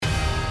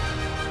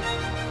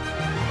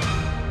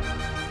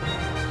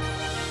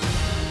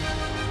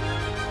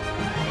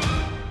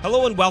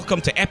Hello and welcome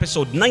to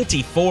episode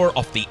 94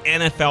 of the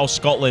NFL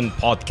Scotland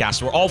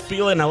podcast. We're all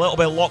feeling a little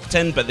bit locked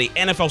in, but the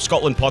NFL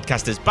Scotland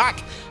podcast is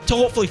back to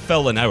hopefully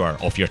fill an hour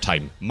of your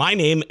time. My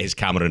name is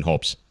Cameron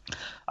Hobbs.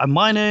 And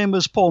my name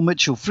is Paul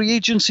Mitchell. Free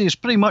agency is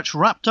pretty much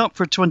wrapped up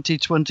for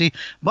 2020.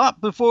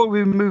 But before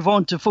we move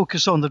on to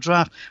focus on the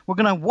draft, we're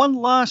going to have one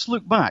last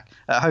look back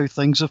at how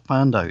things have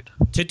panned out.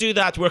 To do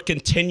that, we're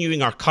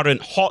continuing our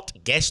current hot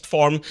guest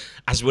form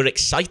as we're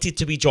excited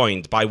to be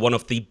joined by one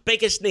of the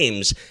biggest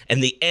names in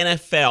the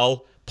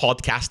NFL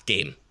podcast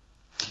game.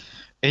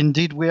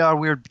 Indeed we are.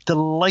 We're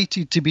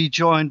delighted to be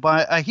joined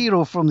by a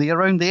hero from the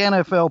Around the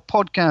NFL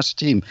podcast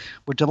team.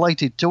 We're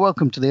delighted to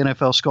welcome to the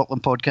NFL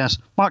Scotland podcast,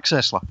 Mark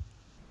Sessler.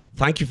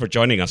 Thank you for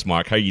joining us,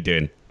 Mark. How are you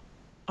doing?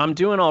 I'm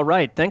doing all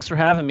right. Thanks for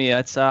having me.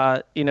 It's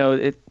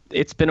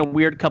it's been a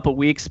weird couple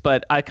weeks,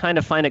 but I kind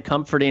of find it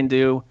comforting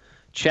to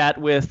chat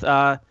with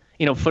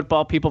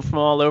football people from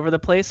all over the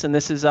place, and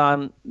this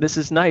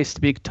is nice to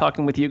be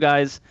talking with you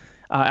guys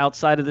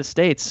outside of the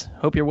States.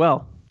 Hope you're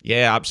well.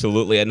 Yeah,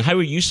 absolutely. And how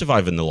are you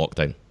surviving the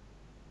lockdown?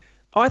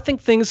 Oh, I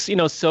think things,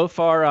 so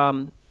far,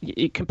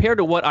 compared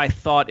to what I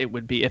thought it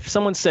would be. If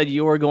someone said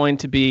you were going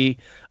to be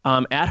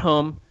at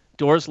home,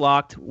 doors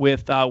locked,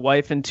 with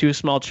wife and two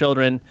small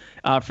children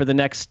for the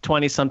next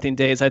 20-something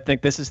days, I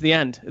think this is the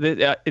end.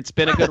 It's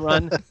been a good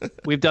run.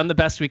 We've done the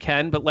best we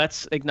can, but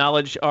let's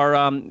acknowledge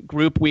our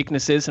group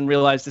weaknesses and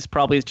realize this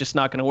probably is just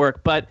not going to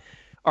work. But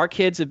our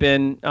kids have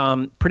been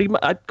pretty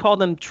much, I'd call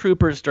them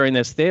troopers during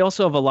this. They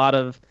also have a lot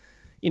of,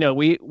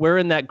 we're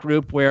in that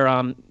group where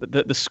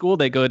the school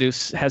they go to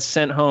has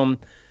sent home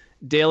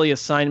daily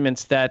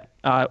assignments that,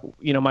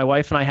 my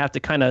wife and I have to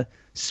kind of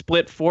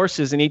split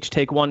forces and each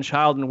take one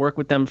child and work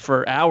with them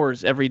for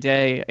hours every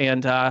day,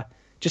 and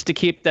just to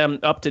keep them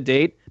up to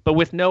date, but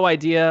with no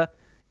idea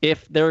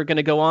if they're going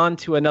to go on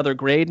to another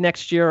grade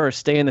next year or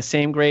stay in the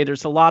same grade.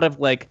 There's a lot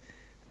of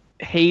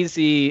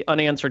hazy,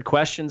 unanswered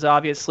questions,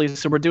 obviously.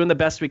 So we're doing the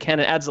best we can.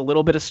 It adds a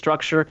little bit of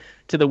structure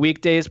to the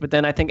weekdays, but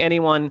then I think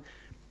anyone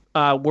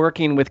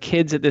working with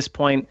kids at this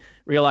point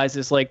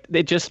realizes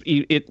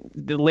the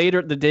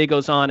later the day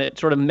goes on, it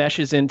sort of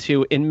meshes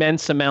into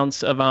immense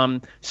amounts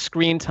of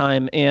screen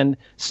time and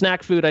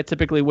snack food I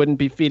typically wouldn't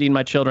be feeding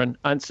my children.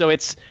 And so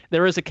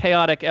there is a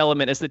chaotic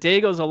element as the day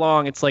goes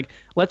along. It's like,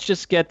 let's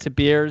just get to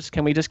beers.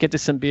 Can we just get to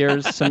some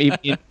beers, some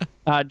evening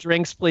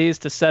drinks, please,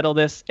 to settle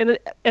this? And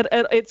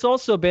it's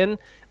also been,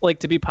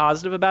 to be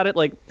positive about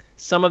it,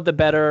 some of the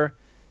better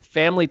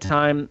family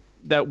time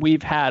that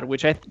we've had,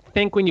 which I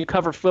think when you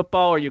cover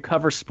football or you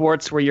cover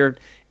sports where you're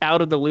out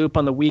of the loop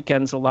on the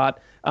weekends a lot,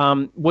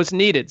 was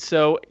needed.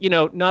 So,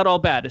 not all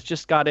bad. It's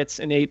just got its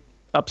innate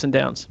ups and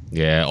downs.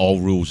 Yeah,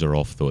 all rules are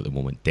off, though, at the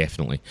moment,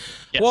 definitely.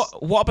 Yes.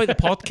 What about the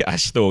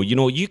podcast, though?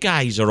 You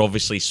guys are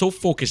obviously so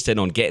focused in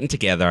on getting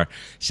together,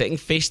 sitting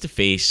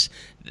face-to-face.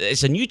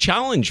 It's a new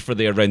challenge for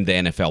the Around the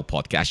NFL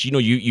podcast.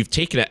 You've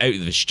taken it out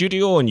of the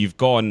studio and you've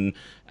gone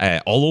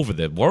all over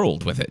the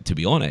world with it, to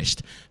be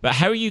honest. But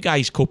how are you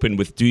guys coping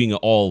with doing it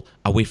all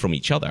away from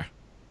each other?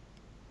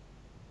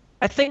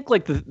 I think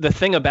the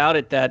thing about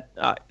it that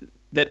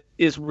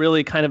is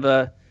really kind of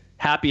a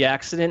happy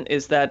accident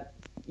is that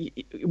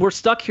we're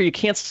stuck here. You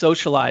can't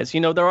socialize.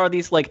 There are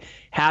these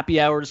happy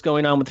hours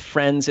going on with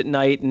friends at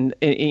night, and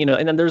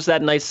then there's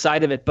that nice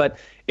side of it. But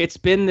it's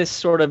been this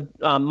sort of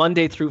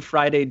Monday through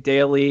Friday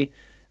daily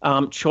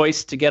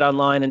choice to get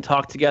online and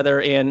talk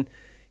together. And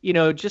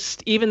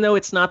just even though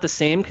it's not the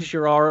same because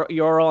you're all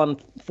on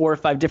 4 or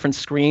 5 different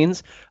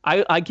screens,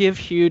 I give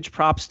huge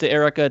props to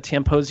Erica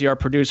Tamposi, our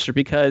producer,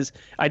 because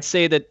I'd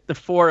say that the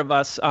 4 of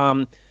us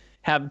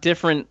have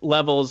different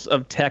levels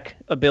of tech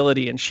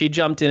ability. And she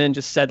jumped in and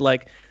just said,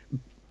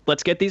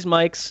 let's get these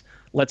mics,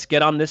 let's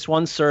get on this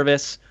one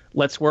service,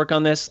 let's work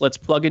on this, let's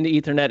plug into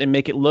Ethernet and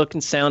make it look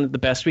and sound the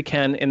best we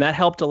can. And that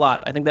helped a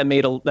lot. I think that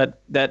made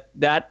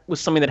that was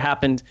something that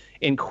happened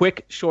in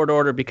quick, short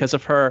order because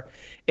of her.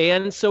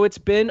 And so it's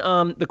been,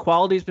 the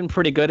quality's been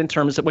pretty good in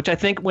terms of, which I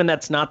think when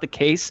that's not the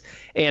case,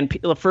 and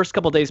the first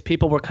couple of days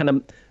people were kind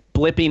of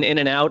blipping in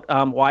and out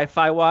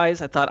Wi-Fi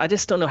wise, I thought, I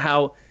just don't know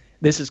how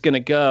this is going to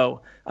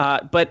go.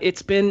 But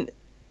it's been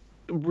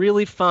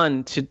really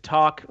fun to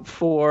talk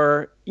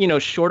for,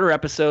 shorter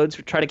episodes.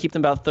 We try to keep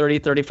them about 30,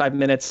 35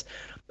 minutes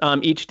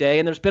each day.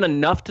 And there's been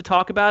enough to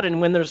talk about.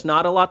 And when there's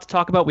not a lot to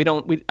talk about,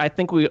 I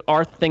think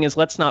our thing is,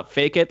 let's not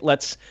fake it.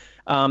 Let's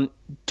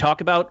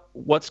talk about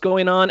what's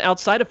going on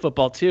outside of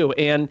football too.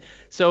 And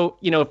so,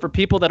 for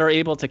people that are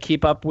able to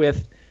keep up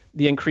with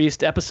the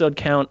increased episode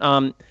count,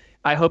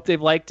 I hope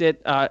they've liked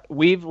it.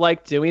 We've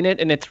liked doing it,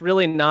 and it's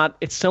really not.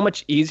 It's so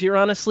much easier,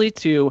 honestly,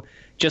 to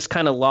just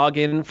kind of log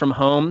in from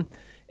home,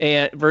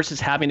 and versus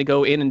having to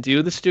go in and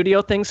do the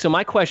studio thing. So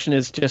my question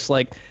is just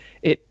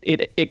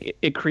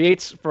it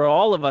creates for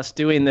all of us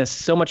doing this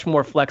so much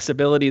more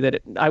flexibility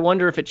that I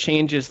wonder if it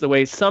changes the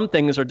way some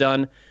things are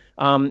done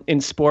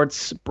in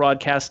sports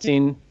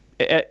broadcasting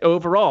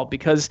overall,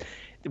 because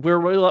we're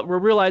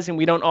realizing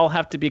we don't all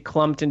have to be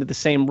clumped into the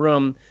same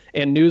room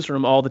and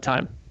newsroom all the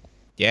time.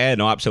 Yeah,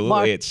 no,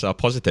 absolutely. It's a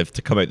positive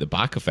to come out the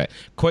back of it.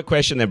 Quick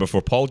question then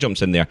before Paul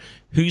jumps in there.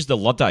 Who's the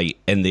Luddite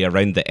in the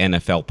Around the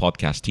NFL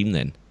podcast team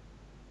then?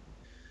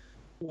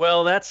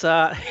 Well, that's...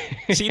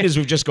 Seeing as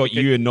we've just got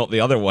you and not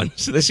the other one,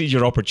 so this is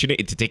your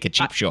opportunity to take a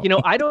cheap shot.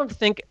 I don't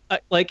think,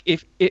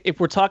 if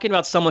we're talking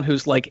about someone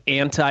who's,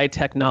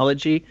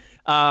 anti-technology,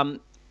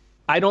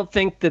 I don't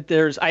think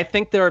that I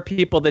think there are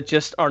people that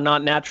just are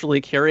not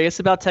naturally curious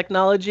about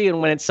technology,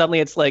 and when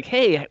it's like,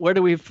 hey, where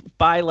do we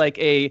buy,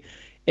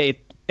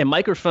 a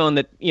microphone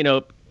that,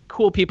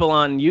 cool people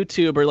on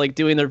YouTube are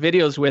doing their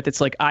videos with,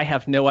 it's like, I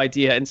have no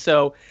idea. And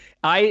so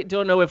I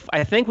don't know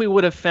I think we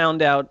would have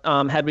found out,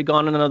 had we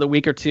gone in another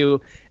week or two,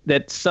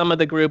 that some of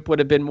the group would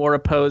have been more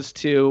opposed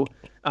to,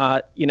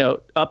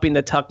 upping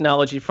the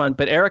technology front.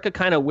 But Erica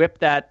kind of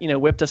whipped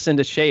us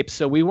into shape.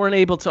 So we weren't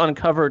able to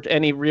uncover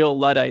any real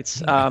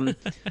Luddites.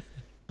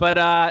 But,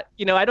 I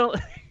don't,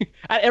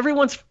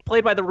 everyone's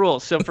played by the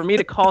rules. So for me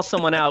to call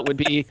someone out would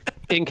be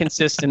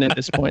inconsistent at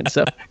this point.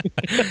 So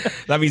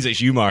that means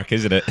it's you, Mark,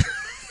 isn't it?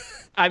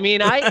 I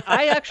mean,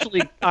 I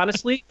actually,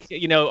 honestly,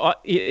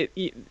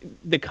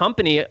 the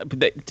company,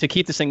 to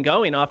keep this thing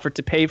going, offered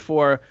to pay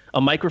for a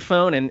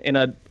microphone and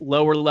a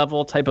lower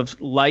level type of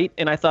light.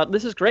 And I thought,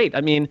 this is great.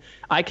 I mean,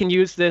 I can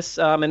use this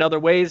in other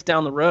ways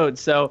down the road.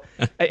 So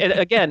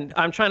again,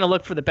 I'm trying to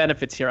look for the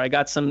benefits here. I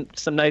got some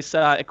nice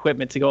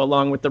equipment to go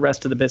along with the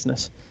rest of the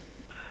business.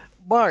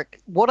 Mark,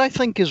 what I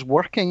think is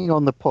working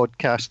on the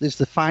podcast is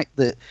the fact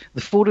that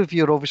the four of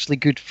you are obviously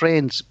good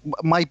friends.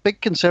 My big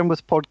concern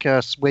with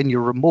podcasts when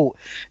you're remote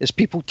is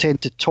people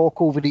tend to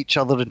talk over each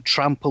other and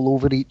trample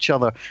over each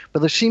other. But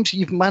there seems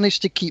you've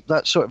managed to keep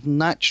that sort of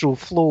natural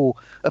flow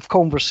of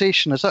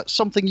conversation. Is that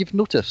something you've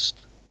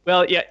noticed?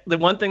 Well, yeah, the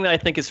one thing that I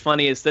think is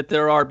funny is that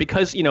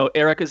because,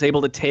 Eric is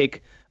able to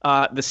take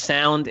the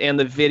sound and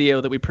the video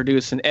that we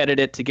produce and edit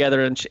it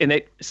together.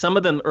 And some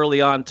of them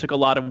early on took a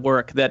lot of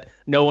work that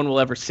no one will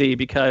ever see,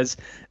 because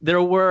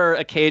there were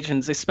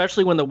occasions,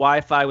 especially when the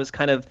Wi-Fi was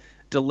kind of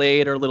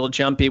delayed or a little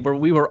jumpy, where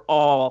we were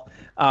all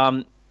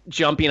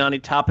jumping on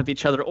top of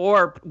each other.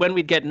 Or when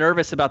we'd get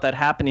nervous about that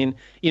happening,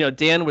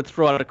 Dan would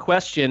throw out a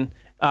question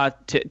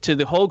to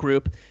the whole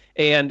group,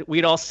 and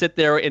we'd all sit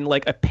there in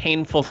a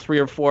painful 3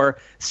 or 4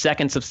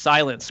 seconds of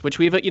silence, which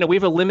we've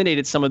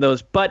eliminated some of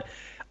those. But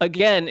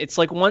again, it's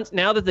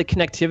now that the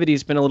connectivity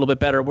has been a little bit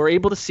better, we're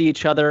able to see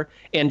each other,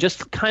 and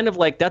just kind of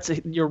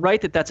you're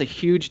right that's a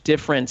huge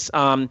difference.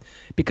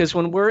 Because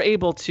when we're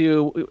able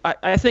to,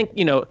 I think,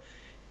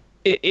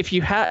 if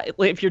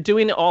you're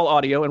doing all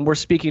audio, and we're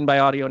speaking by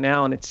audio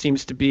now, and it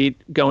seems to be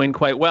going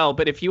quite well,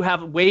 but if you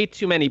have way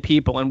too many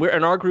people,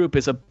 and our group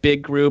is a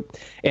big group,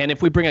 and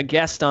if we bring a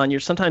guest on, you're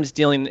sometimes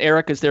dealing,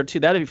 Erica's there too,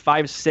 that'd be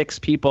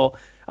 5-6 people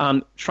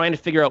trying to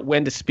figure out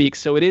when to speak.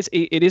 So it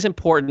is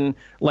important,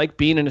 like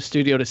being in a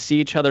studio, to see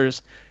each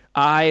other's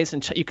eyes,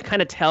 and you can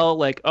kind of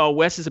tell, oh,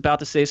 Wes is about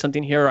to say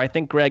something here, or I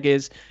think Greg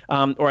is,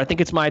 or I think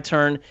it's my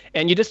turn,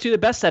 and you just do the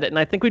best at it. And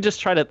I think we just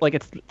try to,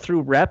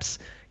 through reps,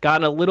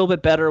 gotten a little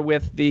bit better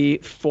with the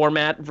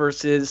format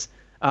versus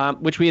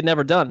which we had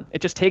never done.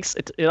 It just takes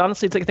it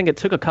honestly, I think it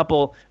took a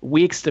couple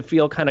weeks to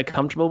feel kind of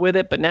comfortable with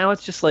it, but now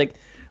it's just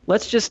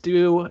let's just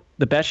do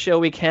the best show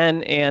we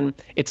can, and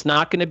it's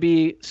not going to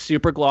be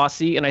super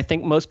glossy. And I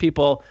think most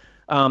people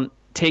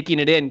taking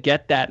it in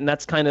get that, and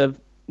that's kind of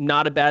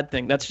not a bad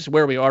thing. That's just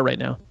where we are right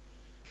now.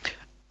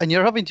 And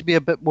you're having to be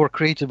a bit more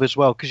creative as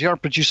well, because you are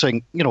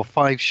producing,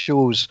 5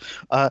 shows.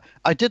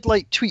 I did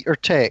like tweet or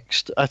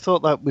text. I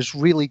thought that was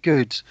really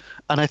good.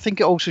 And I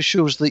think it also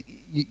shows that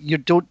you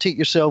don't take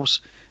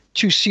yourselves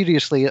too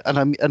seriously, and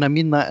I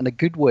mean that in a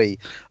good way,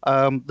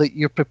 that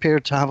you're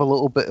prepared to have a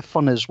little bit of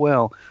fun as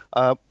well.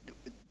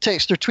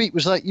 Text or tweet,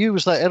 was that you?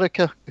 Was that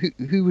Erica?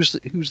 Who's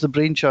the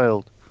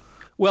brainchild?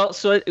 Well,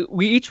 so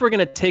we each were going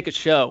to take a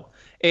show.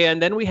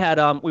 And then we had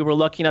we were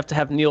lucky enough to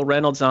have Neil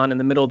Reynolds on in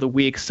the middle of the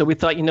week. So we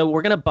thought,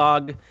 we're going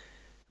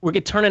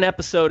to turn an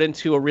episode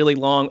into a really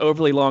long,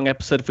 overly long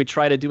episode if we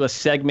try to do a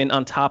segment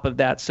on top of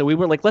that. So we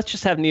were like, let's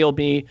just have Neil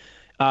be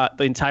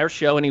the entire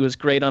show, and he was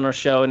great on our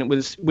show. And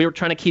we were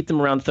trying to keep them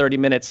around 30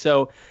 minutes.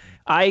 So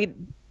I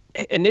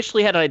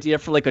initially had an idea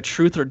for a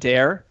truth or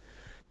dare.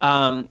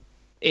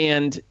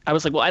 And I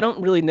was like, well, I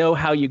don't really know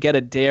how you get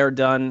a dare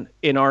done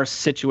in our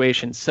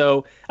situation.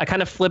 So I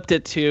kind of flipped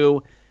it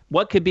to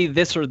what could be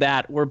this or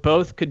that, where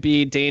both could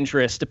be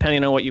dangerous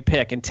depending on what you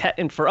pick.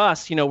 And for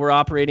us, we're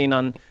operating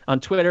on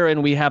Twitter,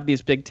 and we have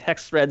these big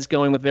text threads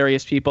going with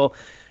various people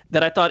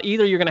that I thought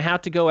either you're going to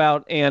have to go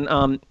out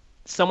and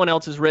someone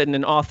else has written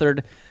and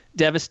authored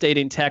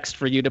devastating text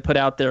for you to put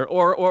out there,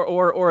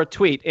 or a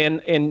tweet,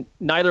 and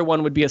neither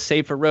one would be a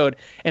safer road.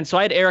 And so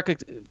I had Erica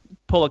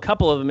pull a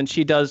couple of them, and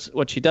she does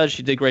what she does.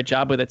 She did a great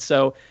job with it.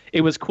 So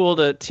it was cool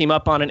to team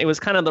up on it. It was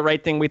kind of the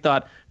right thing. We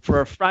thought,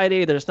 for a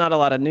Friday, there's not a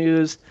lot of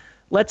news.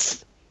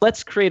 Let's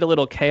create a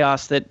little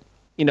chaos that,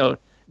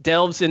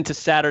 delves into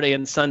Saturday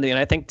and Sunday. And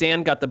I think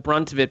Dan got the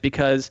brunt of it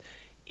because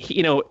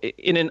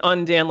in an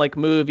undan-like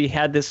move, he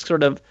had this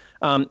sort of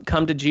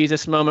come to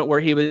Jesus moment where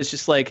he was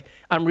just like,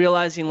 I'm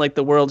realizing like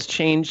the world's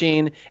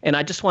changing and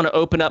I just want to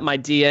open up my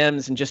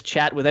DMs and just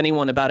chat with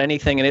anyone about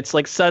anything. And it's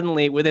like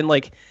suddenly within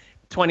like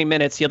 20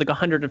 minutes, he had like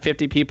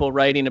 150 people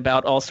writing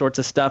about all sorts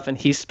of stuff. And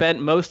he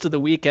spent most of the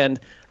weekend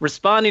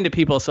responding to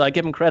people. So I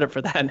give him credit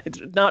for that. It's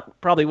not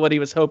probably what he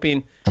was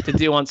hoping to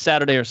do on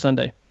Saturday or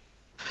Sunday.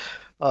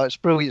 It's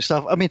brilliant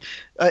stuff. I mean,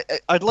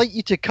 I'd like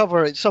you to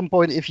cover at some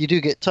point, if you do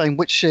get time,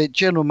 which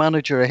general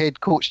manager or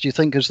head coach do you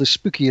think is the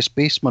spookiest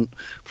basement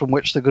from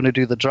which they're going to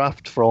do the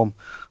draft from?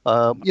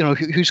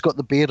 Who's got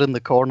the bear in the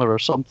corner or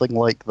something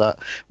like that.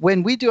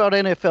 When we do our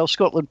NFL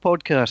Scotland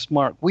podcast,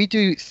 Mark, we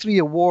do 3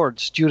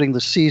 awards during the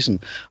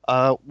season.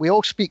 We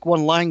all speak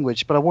one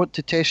language, but I want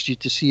to test you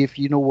to see if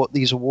you know what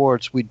these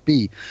awards would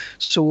be.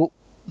 So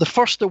the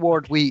first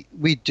award we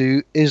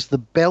do is the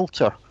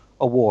Belter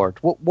Award.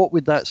 What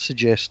would that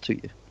suggest to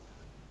you?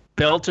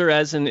 Belter,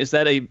 as in, is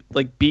that a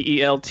like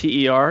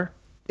Belter?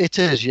 It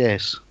is,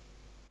 yes.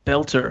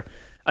 Belter.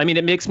 I mean,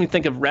 it makes me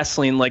think of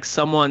wrestling, like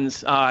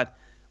someone's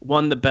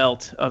won the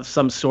belt of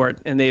some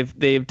sort, and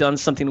they've done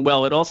something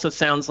well. It also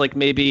sounds like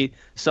maybe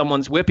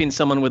someone's whipping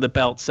someone with a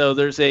belt. So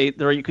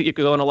you could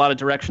go in a lot of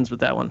directions with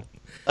that one.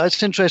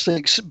 That's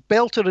interesting.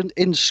 Belter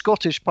in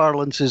Scottish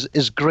parlance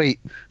is great.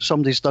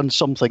 Somebody's done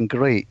something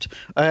great.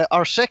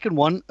 Our second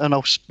one, and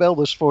I'll spell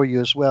this for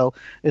you as well,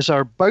 is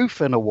our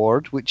Bowfin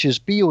Award, which is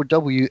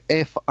Bowfin.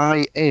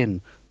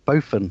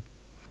 Bowfin.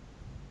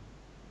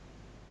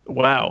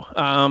 Wow.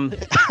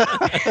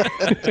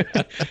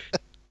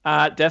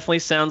 Definitely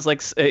sounds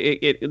like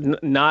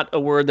it not a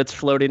word that's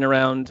floating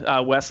around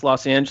West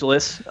Los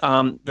Angeles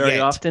very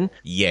often.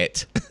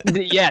 Yet.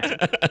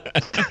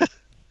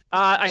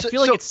 I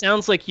feel like it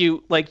sounds like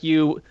you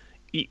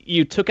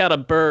took out a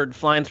bird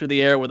flying through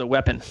the air with a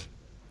weapon.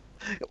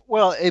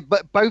 Well,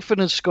 but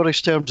Bowfin in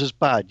Scottish terms is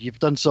bad. You've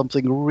done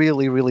something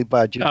really, really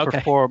bad.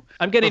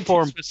 I'm getting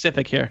too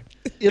specific here.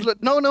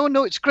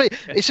 No, it's great.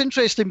 Okay. It's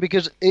interesting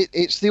because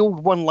it's the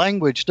old one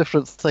language,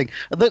 different thing.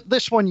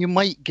 This one you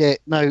might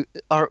get now,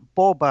 our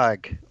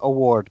Bawbag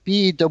Award,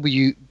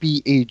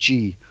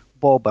 Bawbag.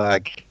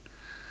 Bawbag.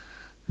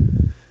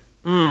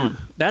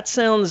 That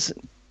sounds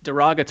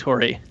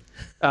derogatory.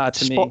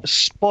 To me.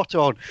 Spot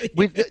on.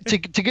 To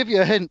give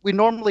you a hint, we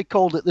normally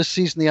called it this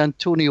season the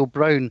Antonio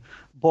Brown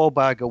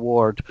Bawbag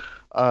Award,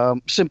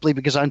 simply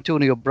because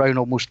Antonio Brown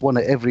almost won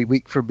it every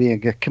week for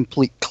being a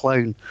complete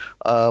clown.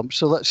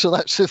 So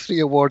that's the 3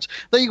 awards.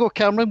 There you go,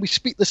 Cameron. We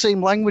speak the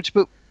same language,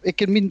 but it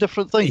can mean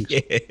different things. Yeah,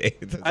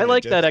 I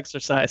like that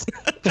exercise.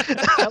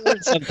 I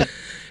learned something.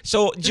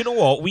 So, do you know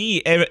what?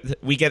 We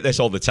get this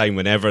all the time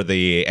whenever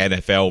the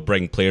NFL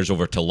bring players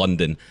over to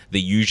London. They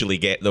usually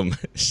get them,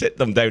 sit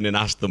them down and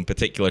ask them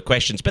particular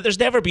questions. But there's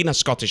never been a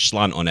Scottish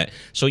slant on it.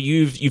 So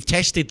you've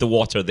tested the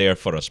water there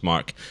for us,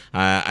 Mark.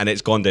 And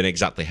it's gone down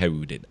exactly how we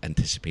would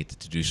anticipate it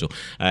to do so.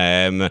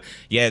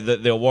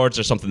 The awards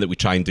are something that we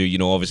try and do. You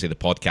know, obviously the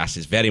podcast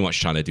is very much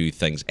trying to do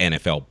things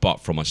NFL,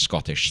 but from a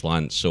Scottish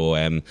slant. So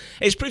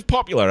it's proved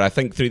popular, I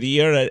think, through the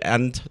year.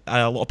 And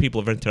a lot of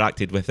people have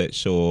interacted with it.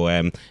 So,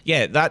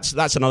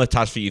 That's another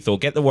task for you, though.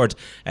 Get the words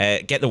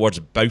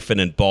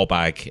Bowfin and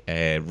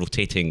Bawbag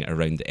rotating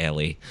around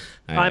LA.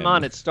 I'm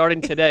on it. Starting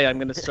today, I'm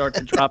going to start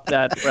to drop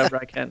that wherever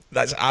I can.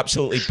 That's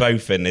absolutely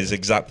Bowfin is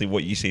exactly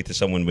what you say to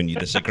someone when you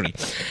disagree.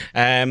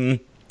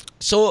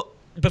 So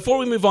before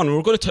we move on,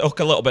 we're going to talk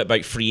a little bit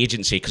about free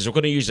agency, because we're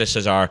going to use this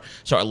as our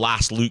sort of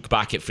last look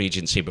back at free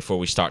agency before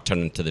we start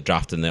turning to the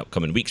draft in the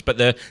upcoming weeks. But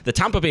the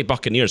Tampa Bay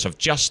Buccaneers have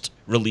just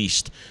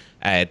released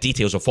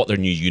details of what their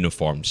new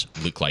uniforms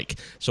look like.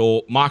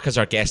 So, Mark, as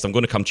our guest, I'm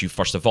going to come to you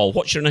first of all.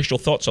 What's your initial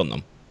thoughts on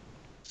them?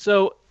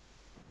 So,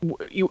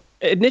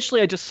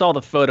 initially I just saw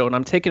the photo, and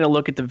I'm taking a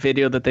look at the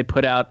video that they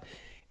put out,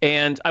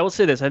 and I will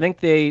say this: I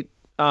think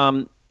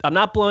I'm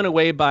not blown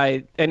away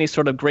by any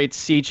sort of great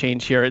sea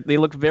change here. They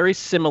look very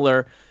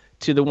similar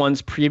to the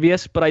ones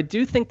previous, but I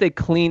do think they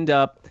cleaned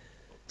up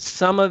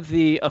some of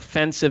the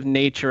offensive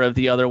nature of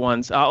the other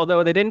ones,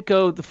 although they didn't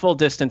go the full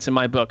distance in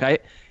my book.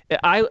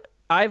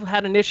 I've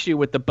had an issue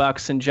with the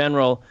Bucs in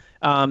general,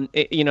 and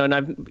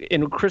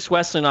Chris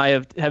Weston and I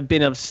have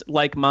been of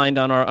like mind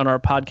on our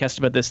podcast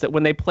about this, that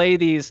when they play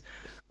these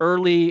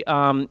early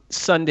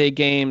Sunday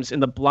games in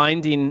the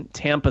blinding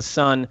Tampa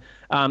sun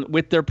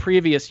with their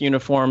previous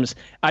uniforms,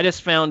 I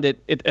just found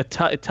it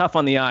tough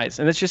on the eyes,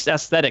 and it's just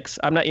aesthetics.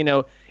 I'm not,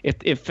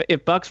 if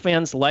Bucs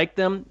fans like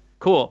them,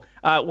 cool.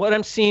 What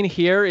I'm seeing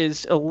here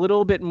is a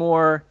little bit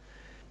more.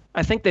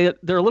 I think they're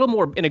a little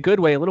more, in a good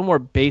way, a little more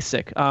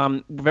basic.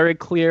 Very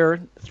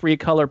clear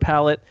 3-color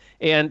palette,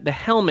 and the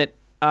helmet,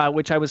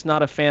 which I was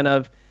not a fan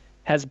of,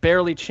 has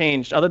barely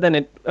changed, other than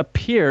it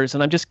appears,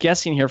 and I'm just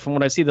guessing here from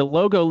what I see, the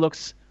logo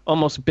looks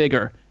almost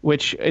bigger,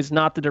 which is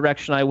not the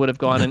direction I would have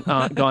gone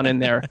in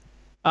there.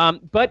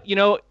 But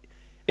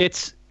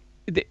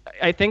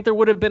I think there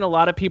would have been a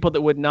lot of people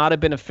that would not have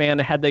been a fan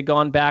had they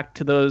gone back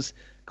to those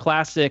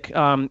classic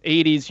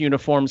 80s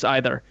uniforms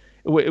either.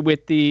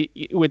 With the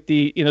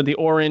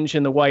orange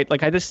and the white,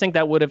 like I just think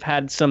that would have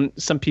had some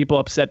people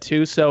upset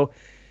too. So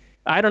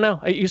I don't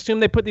know. You assume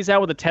they put these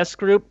out with a test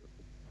group,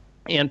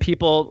 and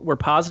people were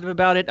positive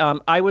about it.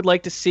 I would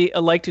like to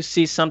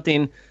see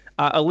something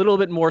a little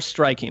bit more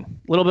striking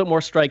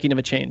of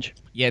a change.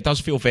 Yeah, it does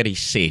feel very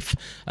safe.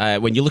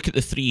 When you look at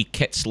the three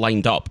kits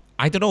lined up,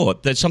 I don't know,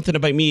 there's something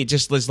about me, it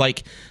just was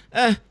like,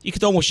 you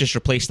could almost just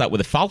replace that with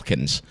the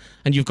Falcons,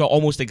 and you've got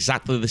almost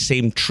exactly the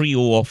same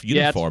trio of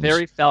uniforms. Yeah, it's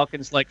very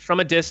Falcons, like from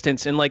a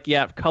distance, and like,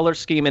 yeah, color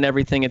scheme and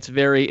everything, it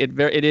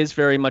is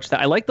very much that.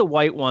 I like the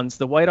white ones.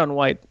 The white on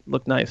white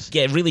look nice.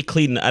 Yeah, really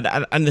clean,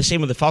 and the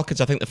same with the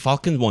Falcons. I think the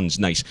Falcon one's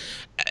nice.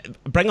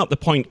 Bring up the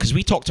point, because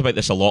we talked about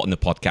this a lot in the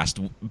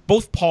podcast.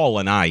 Both Paul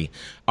and I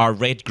are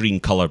red-green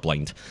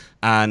colorblind,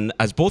 and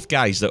as both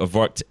guys that have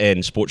worked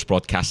in sports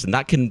broadcasting,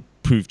 that can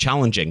prove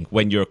challenging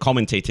when you're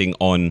commentating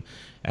on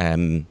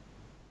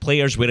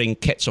players wearing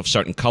kits of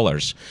certain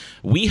colours.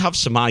 We have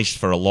surmised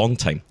for a long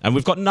time, and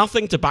we've got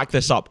nothing to back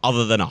this up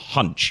other than a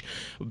hunch.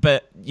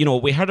 But,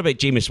 we heard about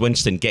Jameis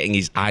Winston getting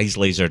his eyes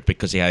lasered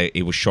because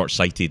he was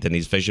short-sighted and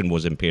his vision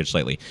was impaired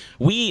slightly.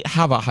 We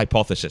have a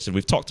hypothesis, and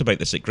we've talked about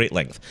this at great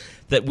length,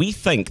 that we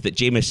think that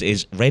Jameis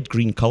is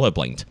red-green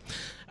colourblind.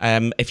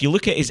 If you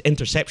look at his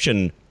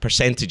interception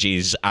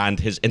percentages and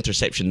his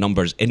interception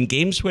numbers in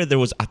games where there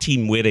was a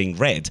team wearing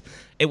red,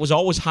 it was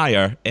always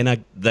higher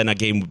than a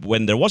game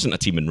when there wasn't a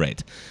team in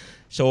red.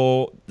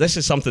 So this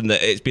is something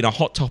that it's been a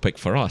hot topic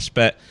for us.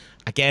 But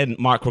again,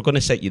 Mark, we're going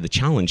to set you the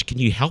challenge. Can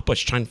you help us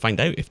try and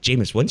find out if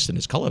Jameis Winston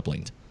is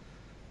colorblind?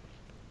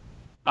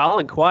 I'll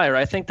inquire.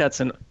 I think that's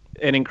an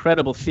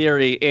incredible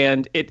theory,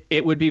 and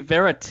it would be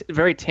very,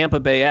 very Tampa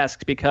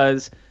Bay-esque,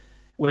 because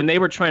when they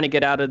were trying to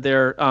get out of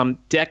their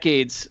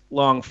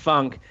decades-long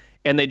funk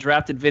and they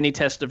drafted Vinny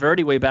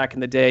Testaverde way back in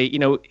the day,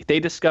 they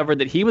discovered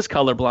that he was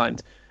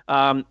colorblind.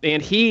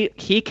 And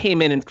he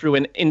came in and threw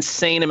an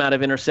insane amount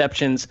of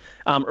interceptions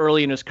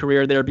early in his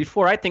career there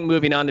before, I think,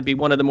 moving on to be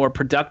one of the more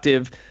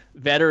productive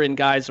veteran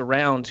guys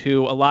around,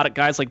 who a lot of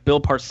guys like Bill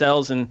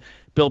Parcells and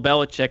Bill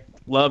Belichick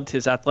loved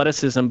his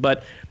athleticism.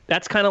 But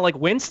that's kind of like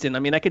Winston. I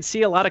mean, I could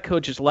see a lot of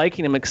coaches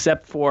liking him,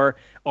 except for,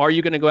 are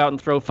you going to go out and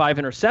throw 5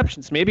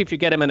 interceptions? Maybe if you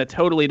get him in a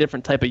totally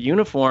different type of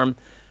uniform,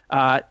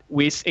 and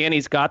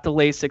he's got the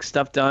LASIK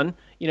stuff done,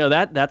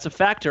 that's a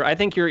factor. I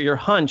think your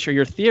hunch or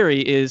your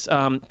theory is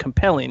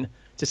compelling,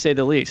 to say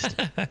the least.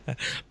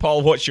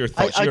 Paul, what's your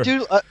thoughts?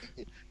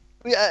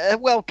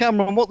 Well,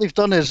 Cameron, what they've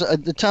done is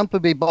the Tampa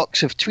Bay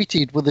Bucks have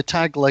tweeted with the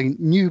tagline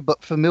 "new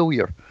but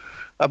familiar."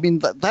 I mean,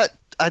 that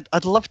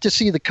I'd love to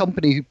see the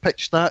company who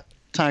pitched that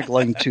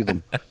tagline to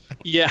them.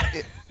 Yeah.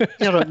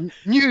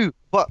 New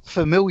but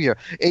familiar.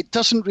 It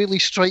doesn't really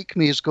strike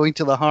me as going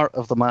to the heart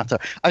of the matter.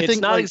 I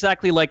think not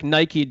exactly like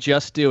Nike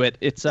Just Do It.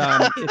 It's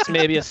it's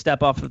maybe a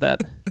step off of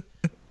that.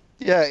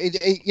 Yeah,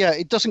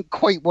 it doesn't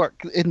quite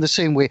work in the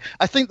same way.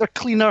 I think they're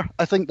cleaner.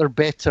 I think they're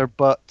better,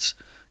 but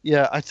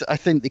yeah, I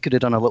think they could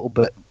have done a little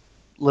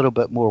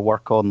bit more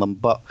work on them.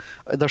 But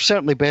they're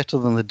certainly better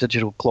than the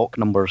digital clock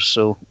numbers.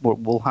 So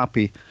we'll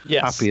happy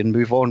and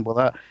move on with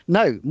that.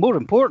 Now, more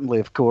importantly,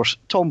 of course,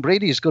 Tom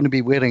Brady is going to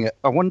be wearing it.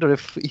 I wonder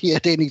if he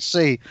had any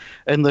say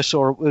in this,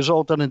 or it was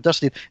all done and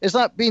dusted. Was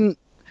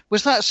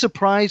that a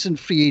surprise in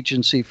free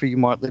agency for you,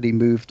 Mark, that he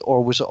moved,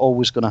 or was it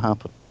always going to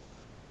happen?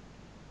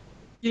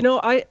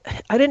 I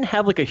didn't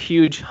have like a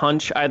huge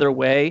hunch either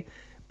way,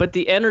 but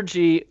the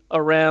energy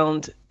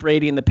around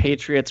Brady and the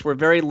Patriots were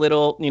very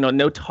little.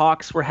 No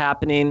talks were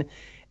happening,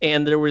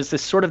 and there was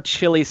this sort of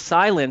chilly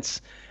silence.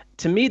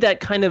 To me, that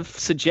kind of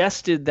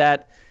suggested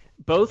that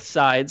both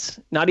sides,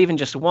 not even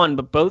just one,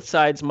 but both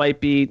sides might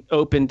be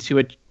open to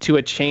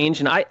a change.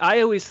 And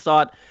I always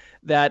thought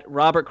that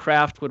Robert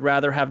Kraft would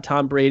rather have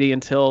Tom Brady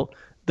until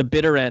the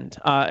bitter end.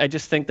 I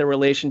just think the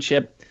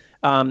relationship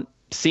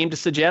seemed to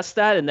suggest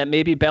that, and that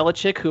maybe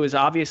Belichick, who is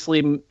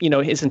obviously,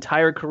 his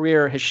entire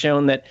career has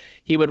shown that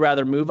he would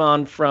rather move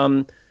on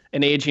from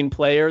an aging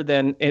player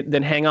than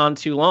hang on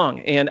too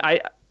long. And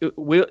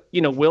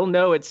we'll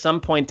know at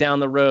some point down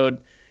the road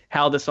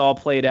how this all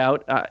played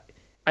out.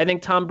 I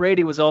think Tom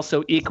Brady was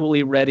also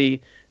equally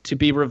ready to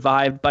be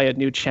revived by a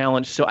new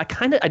challenge. So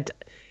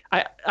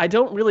I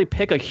don't really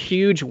pick a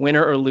huge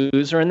winner or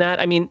loser in that.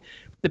 I mean,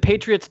 the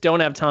Patriots don't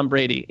have Tom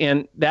Brady,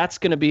 and that's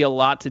going to be a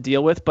lot to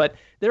deal with. But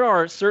there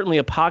are certainly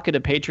a pocket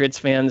of Patriots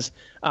fans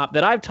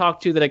that I've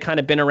talked to that have kind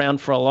of been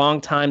around for a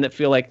long time that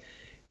feel like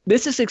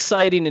this is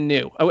exciting and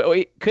new.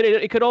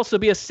 It could also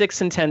be a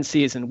 6-10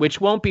 season,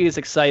 which won't be as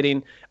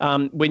exciting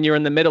when you're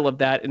in the middle of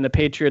that and the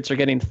Patriots are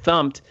getting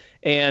thumped,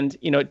 and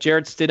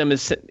Jarrett Stidham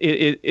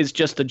is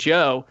just a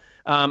Joe.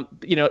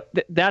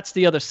 That's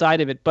the other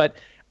side of it. But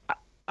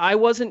I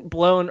wasn't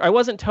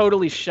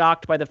totally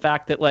shocked by the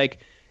fact that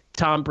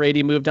Tom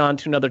Brady moved on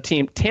to another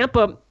team.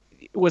 Tampa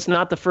was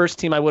not the first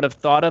team I would have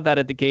thought of out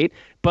of the gate,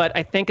 but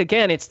I think,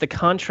 again, it's the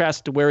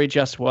contrast to where he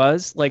just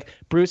was.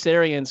 Bruce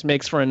Arians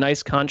makes for a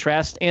nice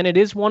contrast, and it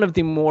is one of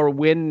the more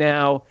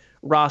win-now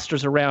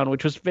rosters around,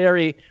 which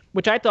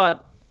I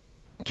thought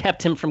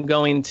kept him from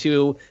going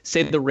to,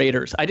 say, the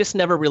Raiders. I just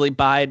never really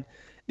buyed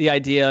the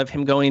idea of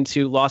him going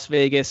to Las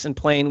Vegas and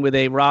playing with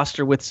a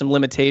roster with some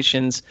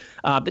limitations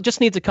that just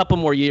needs a couple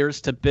more years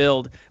to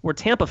build, where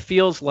Tampa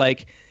feels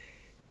like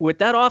with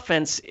that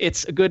offense,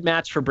 it's a good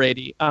match for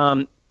Brady.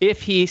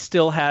 If he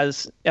still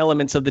has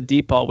elements of the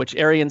deep ball, which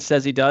Arians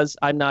says he does,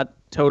 I'm not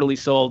totally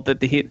sold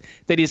that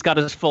he's got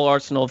his full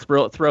arsenal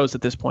of throws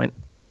at this point.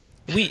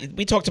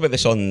 We talked about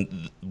this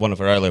on one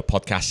of our earlier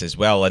podcasts as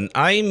well, and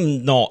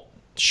I'm not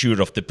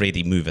sure of the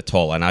Brady move at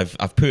all. And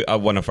I've put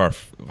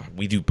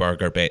we do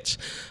burger bets.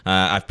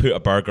 I've put a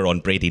burger on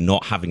Brady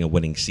not having a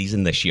winning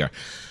season this year.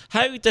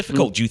 How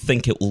difficult do you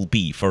think it will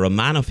be for a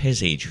man of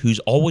his age, who's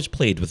always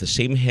played with the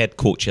same head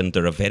coach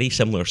under a very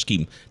similar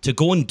scheme, to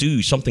go and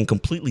do something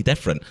completely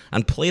different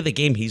and play the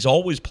game he's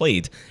always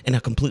played in a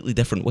completely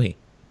different way?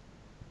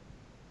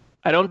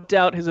 I don't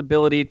doubt his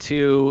ability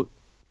to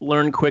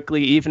learn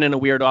quickly, even in a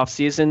weird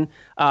offseason,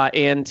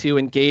 and to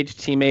engage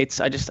teammates.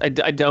 I just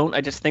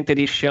think that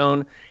he's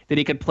shown that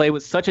he could play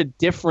with such a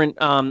different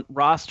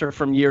roster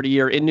from year to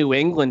year in New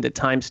England at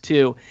times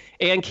too,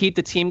 and keep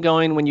the team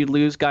going when you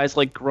lose guys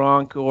like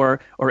Gronk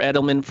or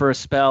Edelman for a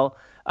spell.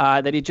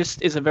 That he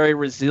just is a very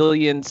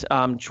resilient,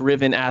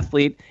 driven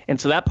athlete, and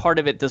so that part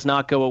of it does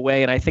not go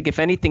away. And I think if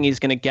anything, he's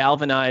going to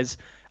galvanize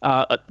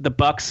the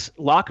Bucs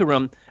locker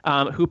room,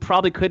 who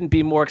probably couldn't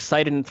be more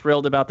excited and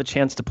thrilled about the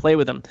chance to play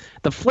with him.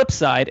 The flip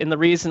side, and the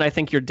reason I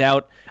think your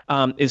doubt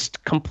is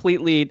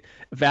completely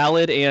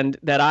valid, and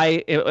that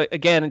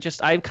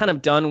I'm kind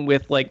of done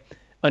with like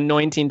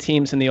anointing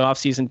teams in the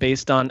offseason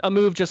based on a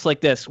move just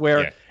like this,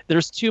 where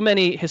there's too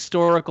many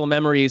historical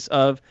memories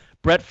of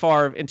Brett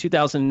Favre in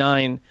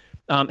 2009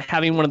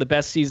 having one of the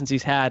best seasons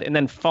he's had and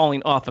then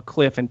falling off a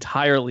cliff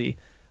entirely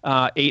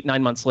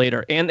 8-9 months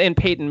later, and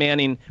Peyton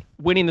Manning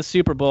winning the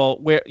Super Bowl,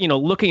 where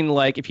looking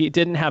like, if he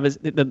didn't have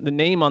the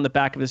name on the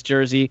back of his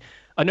jersey,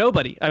 a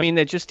nobody. I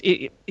mean,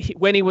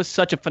 when he was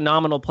such a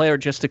phenomenal player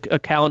just a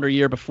calendar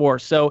year before.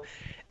 So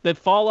the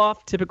fall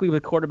off typically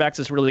with quarterbacks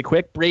is really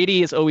quick.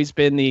 Brady has always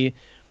been the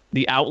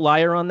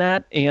outlier on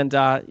that, and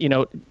I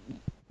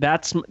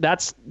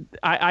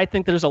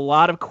think there's a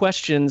lot of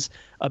questions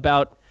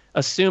about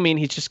assuming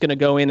he's just going to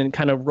go in and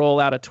kind of roll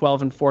out a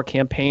 12-4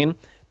 campaign.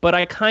 But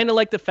I kind of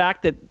like the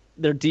fact that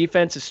their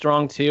defense is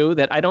strong too,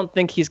 that I don't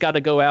think he's got to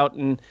go out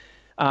and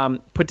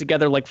put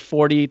together like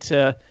 40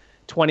 to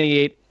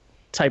 28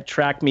 type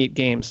track meet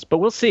games. But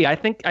we'll see. I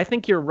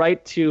think you're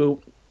right to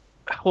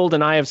hold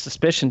an eye of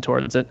suspicion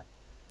towards it.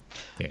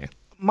 Yeah.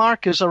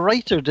 Mark, as a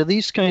writer, do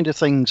these kind of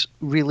things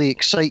really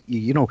excite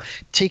you?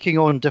 Taking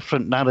on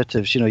different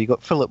narratives. You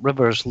got Philip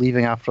Rivers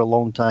leaving after a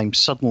long time,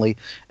 suddenly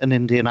in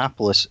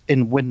Indianapolis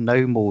in win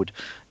now mode.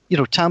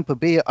 Tampa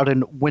Bay are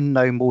in win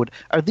now mode.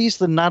 Are these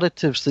the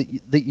narratives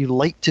that you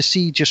like to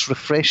see just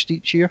refreshed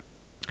each year?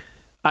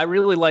 I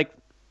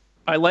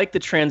like the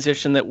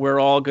transition that we're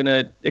all going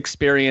to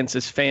experience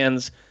as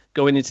fans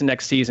going into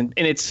next season.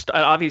 And it's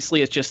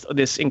just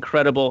this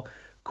incredible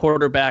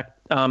quarterback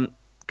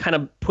kind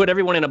of put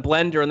everyone in a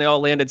blender and they all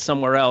landed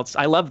somewhere else.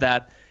 I love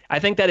that. I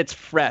think that it's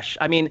fresh.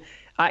 I mean,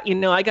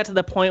 I got to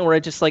the point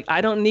where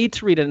I don't need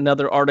to read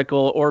another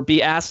article or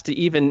be asked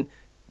to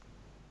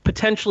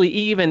potentially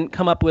even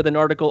come up with an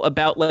article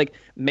about like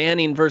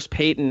Manning versus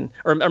Peyton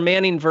or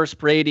Manning versus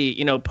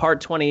Brady,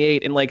 part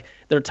 28 and like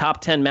their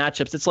top 10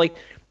 matchups. It's like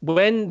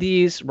when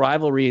these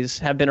rivalries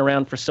have been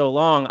around for so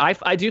long,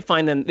 I do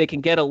find them, they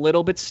can get a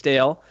little bit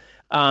stale.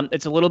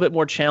 It's a little bit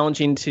more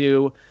challenging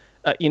to,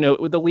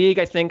 the league,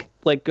 I think,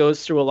 like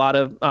goes through a lot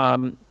of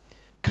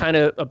kind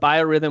of a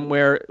biorhythm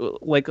where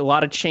like a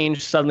lot of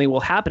change suddenly will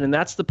happen. And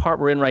that's the part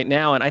we're in right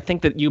now. And I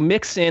think that you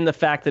mix in the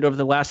fact that over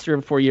the last 3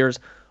 or 4 years,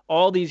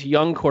 all these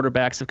young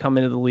quarterbacks have come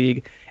into the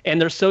league, and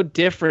they're so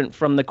different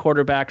from the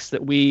quarterbacks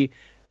that we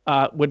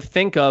would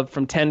think of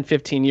from 10,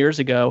 15 years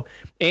ago.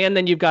 And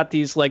then you've got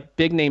these like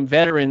big name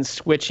veterans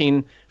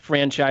switching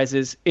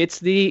franchises.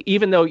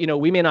 Even though,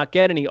 we may not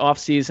get any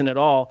offseason at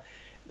all,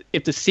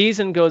 if the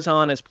season goes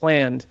on as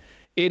planned,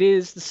 it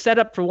is the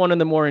setup for one of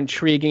the more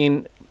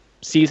intriguing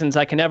seasons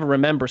I can ever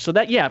remember. So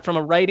that, from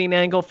a writing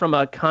angle, from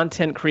a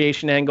content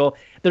creation angle,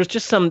 there's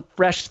just some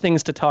fresh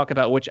things to talk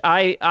about, which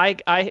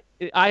I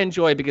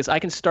enjoy because I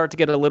can start to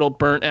get a little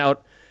burnt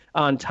out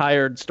on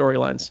tired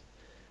storylines.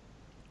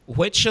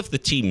 Which of the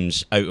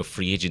teams out of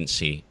free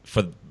agency,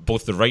 for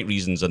both the right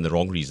reasons and the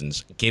wrong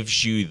reasons,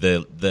 gives you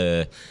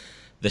the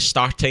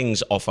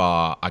startings of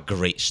a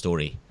great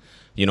story?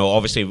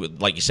 Obviously,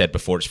 like you said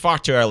before, it's far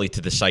too early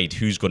to decide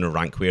who's going to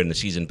rank where in the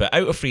season. But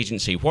out of free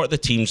agency, what are the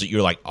teams that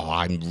you're like,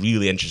 I'm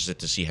really interested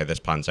to see how this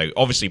pans out?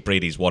 Obviously,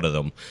 Brady's one of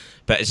them.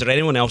 But is there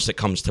anyone else that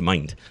comes to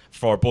mind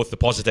for both the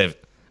positive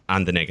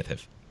and the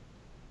negative?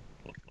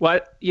 Well,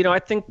 I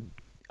think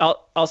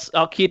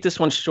I'll keep this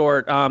one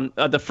short.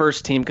 The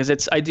first team,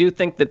 because I do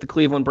think that the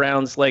Cleveland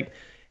Browns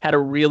had a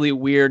really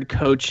weird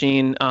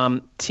coaching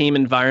team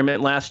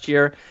environment last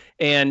year,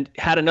 and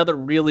had another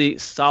really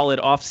solid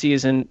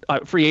offseason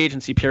free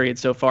agency period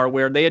so far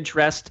where they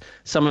addressed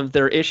some of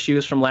their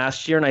issues from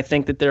last year. And I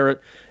think that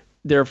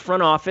their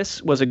front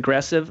office was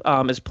aggressive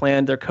as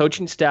planned. Their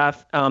coaching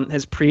staff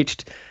has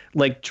preached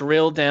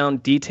drill down,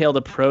 detailed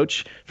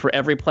approach for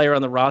every player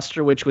on the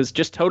roster, which was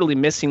just totally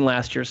missing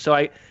last year.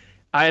 So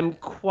I'm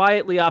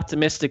quietly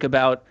optimistic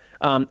about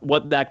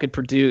what that could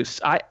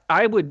produce.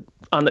 I would,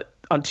 on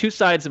on two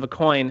sides of a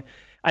coin.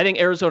 I think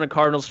Arizona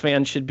Cardinals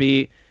fans should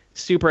be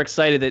super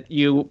excited that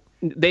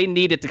they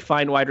needed to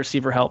find wide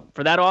receiver help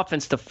for that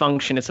offense to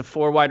function. It's a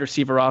 4 wide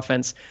receiver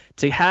offense.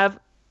 To have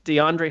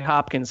DeAndre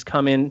Hopkins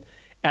come in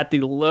at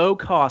the low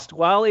cost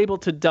while able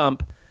to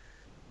dump,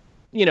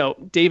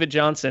 David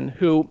Johnson,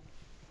 who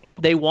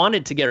they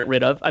wanted to get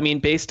rid of. I mean,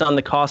 based on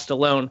the cost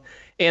alone.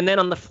 And then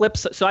on the flip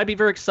side, so I'd be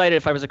very excited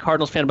if I was a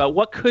Cardinals fan about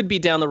what could be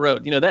down the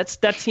road.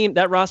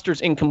 That roster's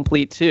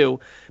incomplete too,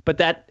 but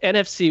that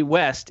NFC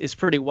West is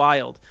pretty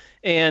wild.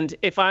 And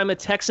if I'm a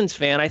Texans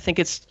fan, I think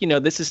it's,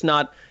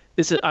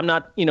 I'm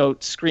not,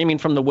 screaming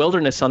from the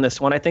wilderness on this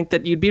one. I think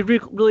that you'd be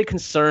really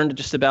concerned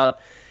just about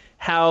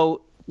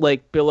how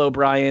Bill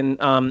O'Brien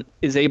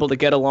is able to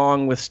get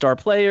along with star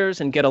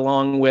players and get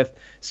along with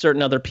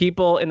certain other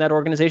people in that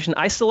organization.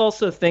 I still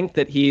also think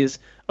that he's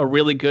a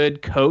really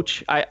good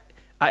coach. I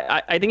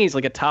think he's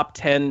like a top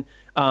 10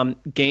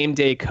 game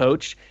day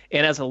coach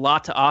and has a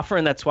lot to offer,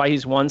 and that's why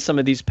he's won some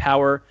of these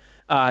power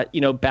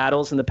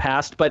battles in the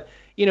past. But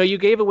you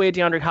gave away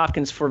DeAndre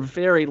Hopkins for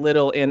very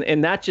little,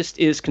 and that just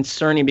is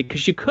concerning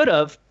because you could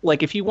have,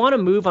 if you want to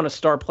move on a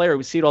star player,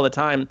 we see it all the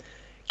time,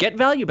 get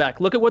value back.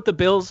 Look at what the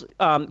Bills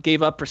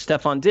gave up for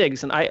Stephon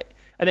Diggs. And I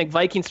think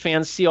Vikings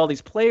fans see all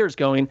these players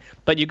going,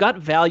 but you got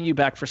value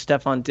back for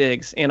Stephon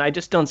Diggs. And I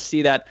just don't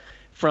see that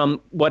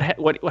from what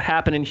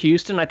happened in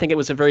Houston. I think it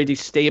was a very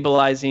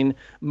destabilizing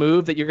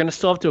move that you're going to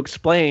still have to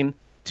explain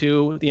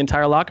to the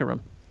entire locker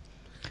room.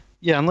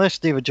 Yeah, unless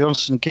David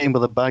Johnson came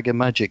with a bag of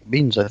magic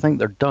beans, I think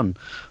they're done.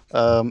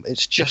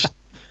 It's just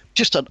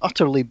an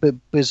utterly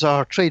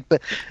bizarre trade.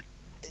 But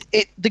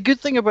the good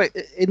thing about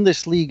in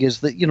this league is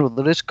that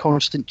there is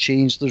constant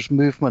change, there's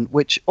movement,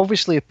 which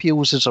obviously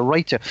appeals as a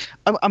writer.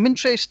 I'm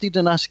interested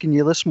in asking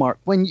you this, Mark.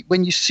 When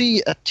you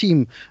see a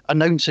team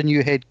announce a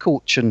new head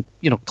coach, and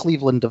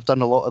Cleveland have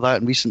done a lot of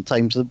that in recent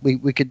times,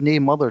 we could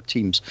name other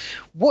teams.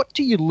 What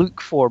do you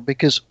look for?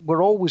 Because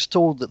we're always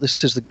told that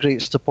this is the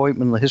greatest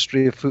appointment in the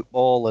history of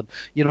football, and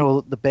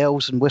the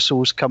bells and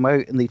whistles come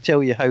out and they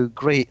tell you how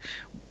great.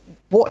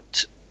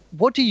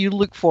 What do you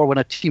look for when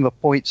a team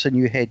appoints a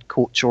new head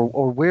coach,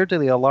 or where do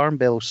the alarm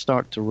bells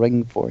start to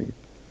ring for you?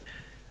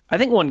 I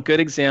think one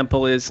good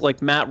example is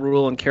Matt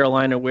Rule in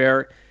Carolina,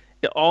 where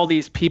all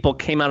these people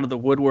came out of the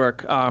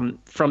woodwork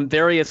from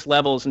various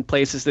levels and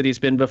places that he's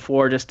been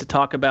before, just to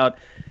talk about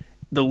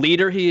the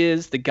leader he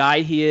is, the guy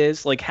he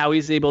is, how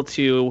he's able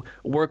to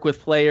work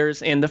with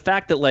players, and the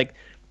fact that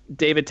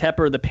David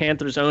Tepper, the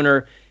Panthers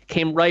owner,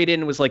 came right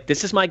in and was like,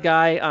 "This is my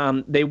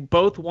guy." They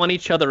both won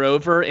each other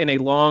over in a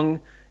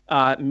long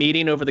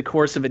meeting over the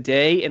course of a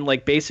day, and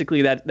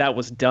basically that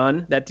was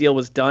done. That deal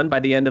was done by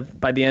the end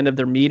of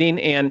their meeting,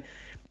 and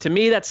to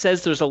me that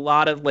says there's a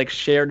lot of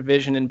shared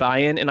vision and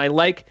buy-in, and I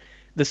like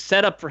the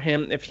setup for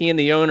him if he and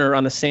the owner are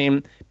on the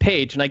same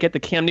page. And I get the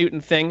Cam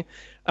Newton thing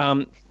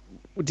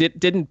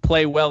didn't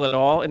play well at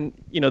all, and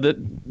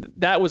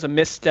that was a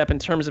misstep in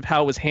terms of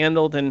how it was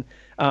handled, and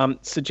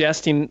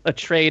suggesting a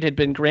trade had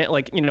been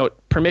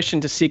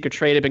permission to seek a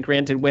trade had been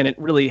granted when it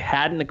really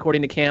hadn't,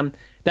 according to Cam.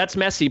 That's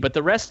messy, but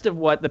the rest of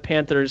what the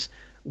Panthers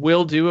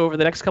will do over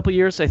the next couple of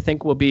years, I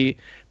think, will be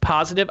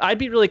positive. I'd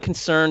be really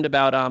concerned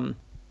about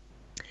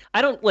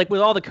I don't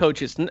with all the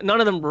coaches, none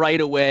of them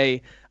right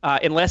away,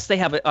 unless they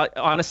have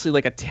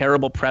honestly a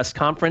terrible press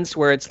conference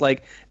where it's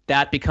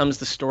that becomes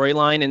the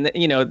storyline, and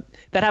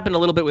that happened a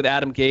little bit with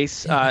Adam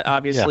Gase,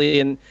 obviously,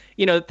 yeah.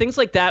 And things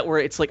like that where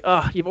it's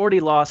you've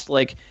already lost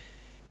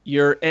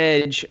your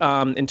edge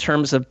in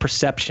terms of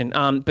perception.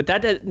 But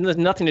that has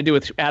nothing to do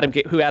with who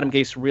Adam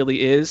Gase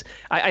really is.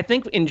 I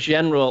think in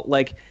general,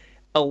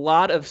 a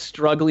lot of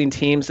struggling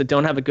teams that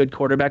don't have a good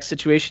quarterback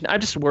situation,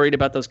 I'm just worried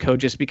about those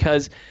coaches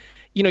because,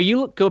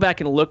 you go back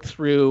and look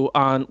through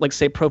on,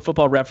 say, Pro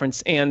Football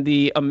Reference, and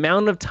the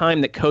amount of time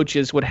that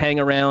coaches would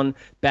hang around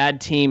bad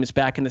teams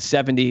back in the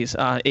 70s,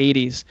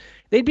 80s,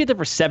 they'd be there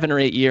for 7 or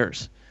 8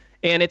 years.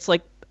 And it's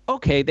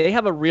okay, they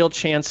have a real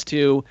chance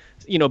to,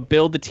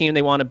 build the team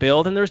they want to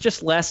build, and there's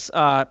just less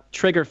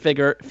trigger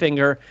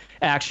finger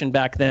action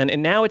back then.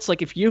 And now it's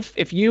if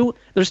you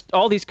there's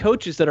all these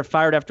coaches that are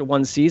fired after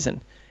one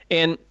season,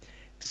 and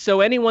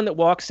so anyone that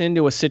walks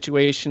into a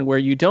situation where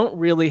you don't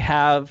really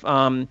have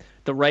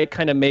the right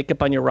kind of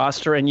makeup on your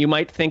roster, and you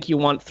might think you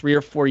want 3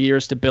 or 4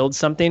 years to build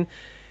something,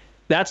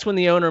 that's when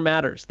the owner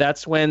matters.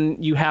 That's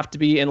when you have to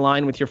be in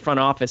line with your front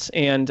office.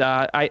 And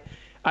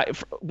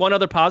one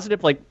other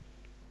positive,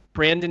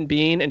 Brandon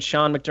Beane and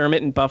Sean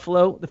McDermott in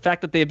Buffalo, the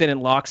fact that they've been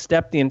in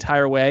lockstep the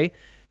entire way,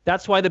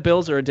 that's why the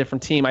Bills are a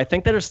different team. I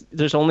think that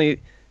there's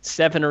only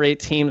 7 or 8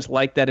 teams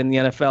like that in the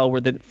NFL where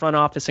the front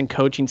office and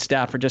coaching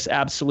staff are just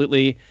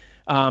absolutely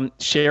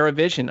share a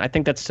vision. I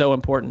think that's so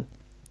important.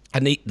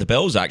 And the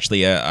Bills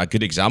actually a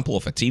good example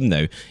of a team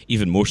now,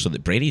 even more so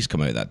that Brady's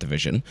come out of that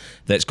division,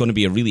 that's going to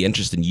be a really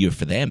interesting year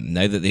for them.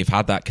 Now that they've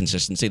had that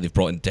consistency, they've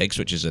brought in Diggs,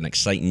 which is an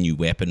exciting new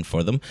weapon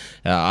for them.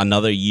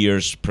 Another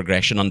year's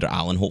progression under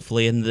Allen,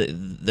 hopefully, and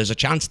there's a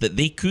chance that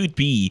they could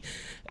be,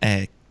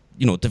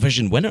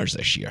 division winners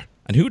this year.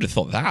 And who would have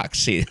thought that,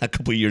 say, a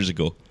couple of years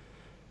ago?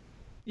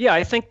 Yeah,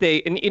 I think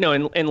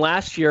in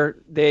last year,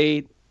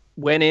 they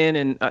went in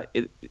and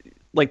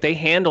they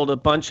handled a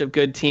bunch of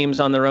good teams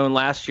on their own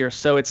last year.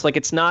 So it's like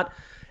it's not,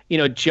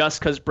 just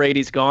because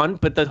Brady's gone,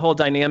 but the whole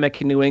dynamic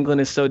in New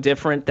England is so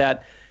different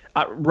that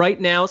right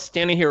now,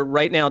 standing here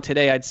right now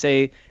today, I'd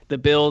say the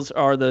Bills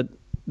are the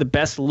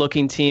best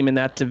looking team in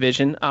that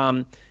division.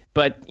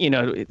 But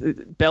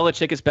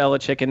Belichick is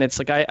Belichick, and it's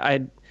like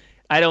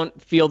I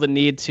don't feel the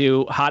need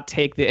to hot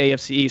take the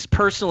AFC East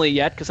personally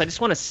yet, because I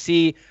just want to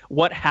see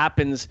what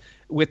happens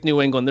with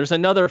New England. There's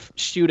another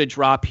shoe to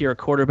drop here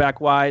quarterback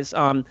wise.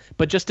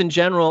 But just in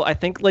general, I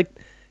think like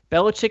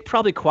Belichick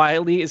probably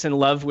quietly is in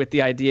love with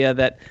the idea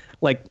that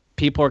like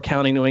people are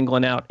counting New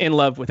England out, in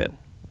love with it.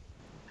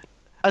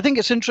 I think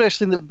it's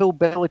interesting that Bill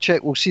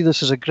Belichick will see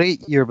this as a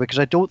great year, because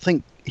I don't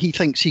think he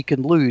thinks he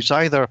can lose.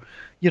 Either,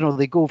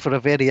 they go for a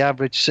very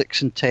average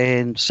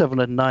 6-10,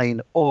 7-9,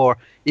 or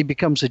he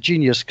becomes a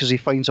genius because he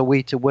finds a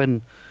way to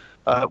win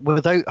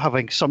without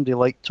having somebody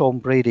like Tom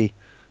Brady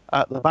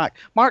at the back.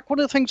 Mark, one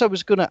of the things I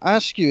was going to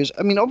ask you is,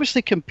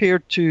 obviously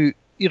compared to,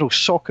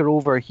 soccer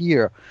over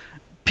here,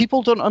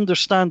 people don't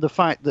understand the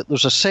fact that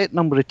there's a set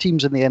number of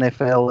teams in the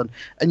NFL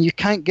and you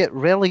can't get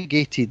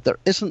relegated. There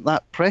isn't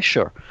that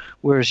pressure,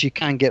 whereas you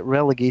can get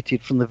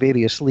relegated from the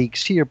various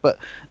leagues here. But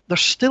there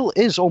still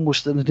is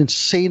almost an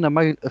insane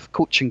amount of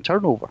coaching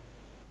turnover.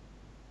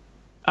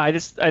 I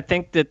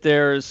think that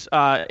there's,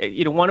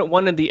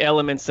 one of the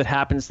elements that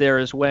happens there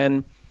is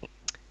when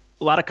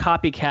a lot of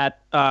copycat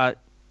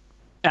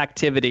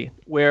activity,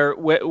 where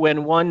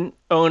when one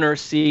owner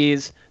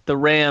sees the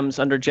Rams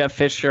under Jeff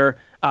Fisher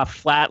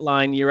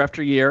flatline year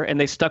after year, and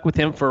they stuck with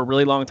him for a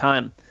really long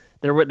time.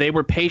 They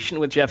were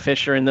patient with Jeff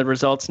Fisher, and the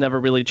results never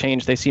really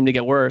changed. They seem to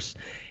get worse.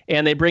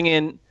 And they bring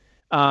in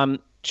Sean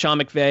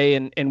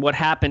McVay, and what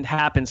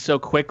happened so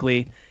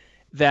quickly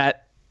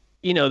that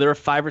there are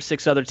 5 or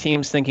 6 other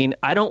teams thinking,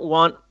 I don't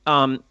want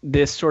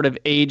this sort of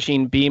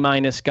aging B-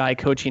 guy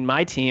coaching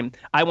my team.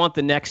 I want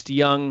the next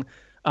young,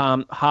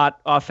 hot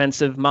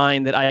offensive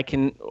mind that I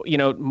can,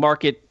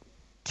 market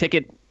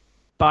ticket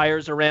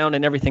buyers around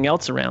and everything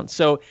else around.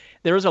 So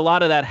there is a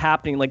lot of that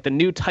happening, like the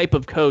new type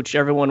of coach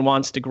everyone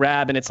wants to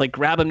grab, and it's like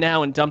grab him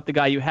now and dump the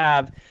guy you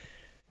have.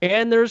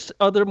 And there's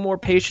other more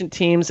patient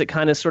teams that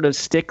kind of sort of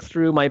stick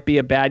through, might be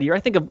a bad year. I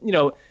think of,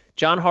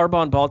 John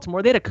Harbaugh in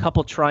Baltimore. They had a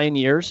couple trying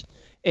years,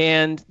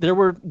 and there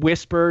were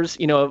whispers,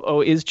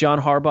 is John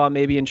Harbaugh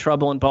maybe in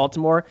trouble in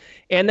Baltimore?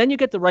 And then you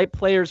get the right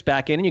players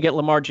back in, and you get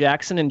Lamar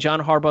Jackson, and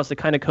John Harbaugh's the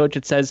kind of coach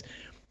that says,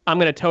 I'm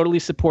going to totally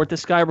support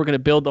this guy. We're going to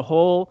build the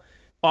whole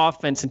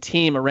offense and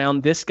team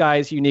around this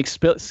guy's unique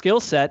skill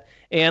set,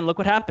 and look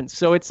what happens.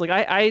 So it's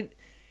like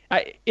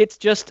it's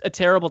just a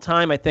terrible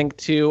time, I think,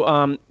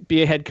 to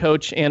be a head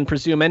coach and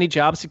presume any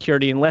job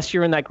security unless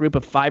you're in that group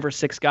of 5 or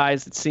 6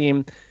 guys that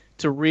seem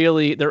to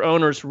really, their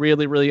owners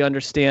really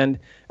understand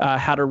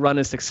how to run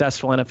a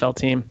successful NFL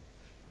team.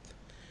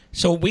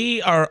 So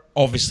we are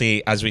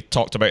obviously, as we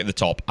talked about at the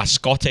top, a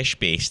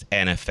Scottish-based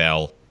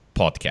NFL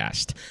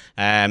podcast.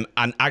 And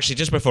actually,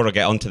 just before I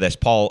get onto this,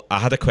 Paul, I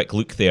had a quick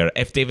look there.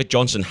 If David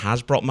Johnson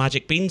has brought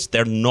magic beans,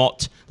 they're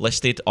not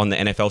listed on the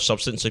NFL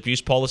substance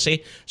abuse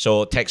policy,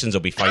 so Texans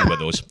will be fine with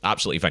those.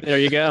 Absolutely fine. There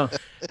you go.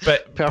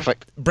 But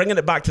perfect. Bringing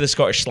it back to the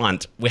Scottish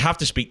slant, we have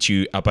to speak to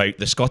you about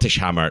the Scottish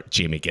Hammer,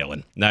 Jamie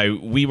Gillan. Now,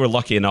 we were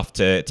lucky enough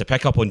to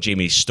pick up on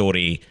Jamie's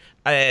story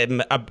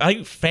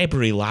about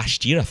February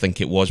last year, I think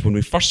it was, when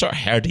we first sort of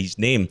heard his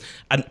name.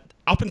 And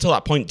up until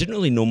that point, didn't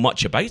really know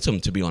much about him,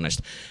 to be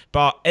honest.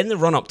 But in the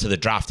run-up to the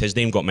draft, his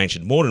name got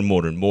mentioned more and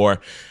more and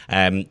more,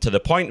 to the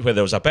point where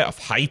there was a bit of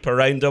hype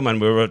around him, and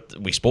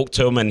we spoke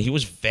to him, and he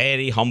was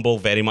very humble,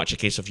 very much a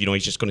case of,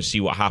 he's just going to see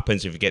what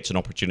happens. If he gets an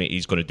opportunity,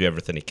 he's going to do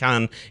everything he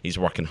can. He's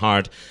working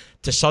hard.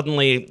 To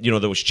suddenly,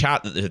 there was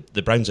chat that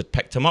the Browns had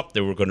picked him up.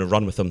 They were going to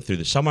run with him through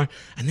the summer,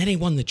 and then he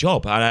won the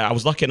job. And I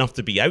was lucky enough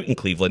to be out in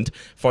Cleveland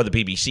for the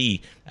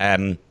BBC,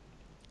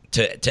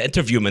 to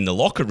interview him in the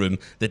locker room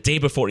the day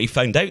before he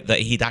found out that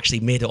he'd actually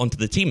made it onto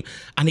the team.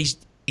 And he's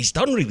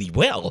done really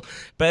well.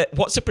 But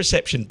what's the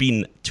perception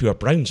been to a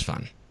Browns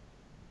fan?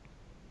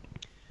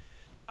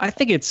 I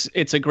think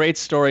it's a great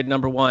story,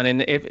 number one.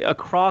 And if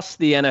across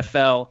the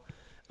NFL,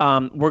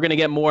 we're going to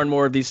get more and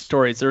more of these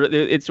stories.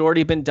 It's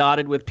already been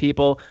dotted with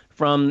people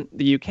from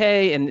the UK,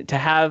 and to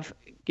have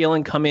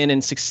Gillan come in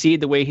and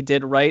succeed the way he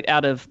did right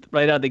out of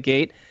the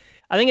gate,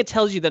 I think it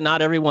tells you that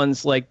not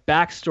everyone's like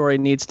backstory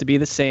needs to be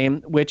the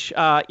same, which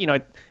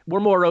we're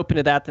more open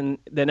to that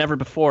than ever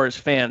before as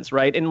fans,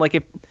 right? And like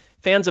if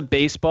fans of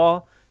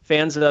baseball,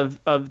 fans of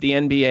the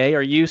NBA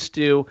are used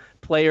to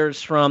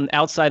players from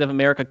outside of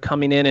America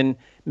coming in and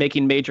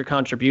making major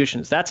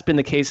contributions. That's been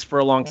the case for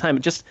a long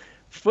time. Just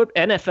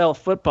NFL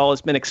football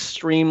has been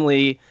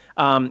extremely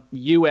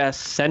U.S.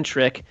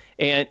 centric,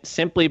 and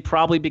simply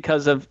probably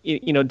because of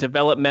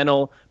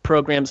developmental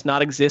programs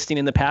not existing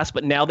in the past,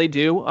 but now they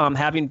do.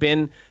 Having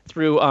been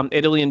through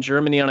Italy and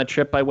Germany on a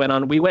trip I went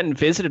on, we went and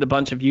visited a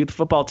bunch of youth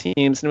football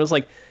teams, and it was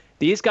like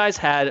these guys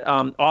had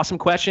awesome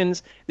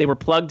questions. They were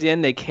plugged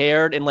in, they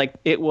cared, and like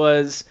it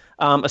was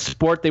a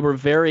sport they were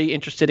very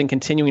interested in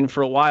continuing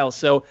for a while.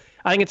 So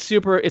I think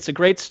it's a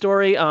great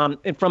story.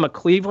 And from a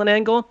Cleveland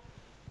angle,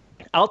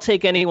 I'll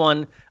take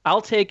anyone.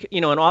 I'll take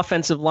an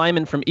offensive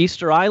lineman from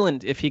Easter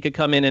Island if he could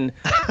come in and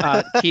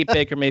keep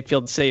Baker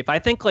Mayfield safe. I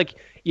think like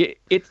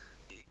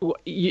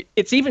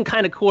it's even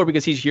kind of cooler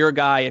because he's your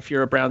guy if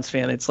you're a Browns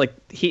fan. It's like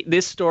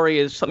this story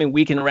is something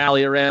we can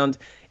rally around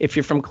if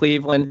you're from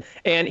Cleveland.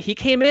 And he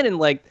came in and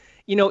like,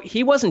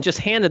 he wasn't just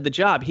handed the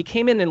job. He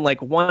came in and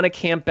like won a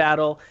camp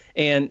battle,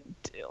 and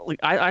like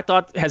I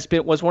thought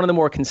was one of the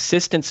more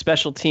consistent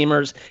special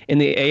teamers in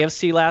the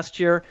AFC last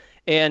year.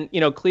 And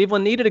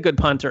Cleveland needed a good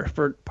punter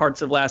for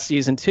parts of last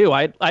season too.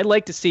 I'd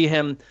like to see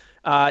him.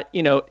 I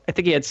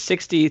think he had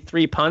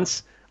 63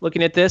 punts.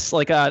 Looking at this,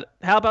 like, how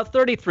about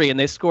 33 and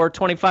they score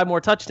 25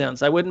 more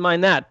touchdowns? I wouldn't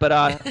mind that.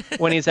 But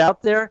when he's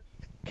out there,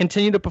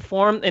 continue to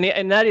perform.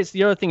 And that is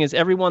the other thing is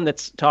everyone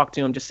that's talked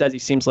to him just says he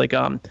seems like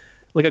a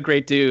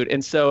great dude.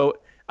 And so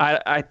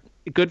I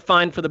good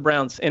find for the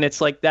Browns. And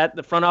it's like that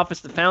the front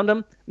office that found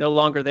him no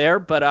longer there.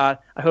 But I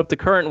hope the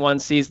current one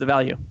sees the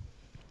value.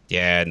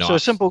 Yeah, no.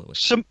 So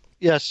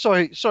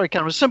sorry,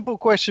 Cameron. Simple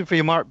question for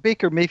you, Mark.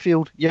 Baker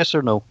Mayfield, yes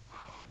or no?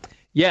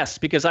 Yes,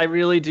 because I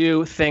really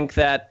do think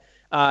that.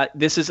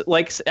 This is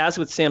like as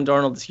with Sam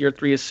Darnold, this year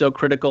 3 is so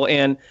critical,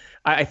 and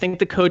I think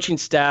the coaching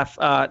staff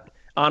on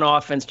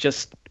offense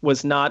just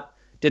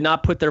did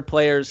not put their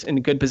players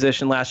in good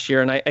position last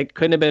year, and I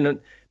couldn't have been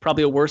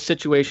probably a worse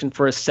situation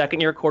for a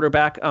second-year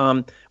quarterback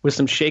with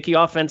some shaky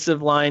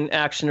offensive line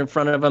action in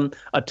front of him,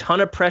 a ton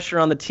of pressure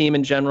on the team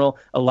in general,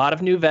 a lot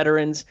of new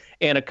veterans,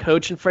 and a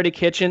coach in Freddie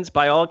Kitchens,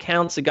 by all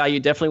accounts, a guy you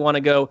definitely want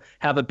to go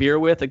have a beer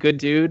with, a good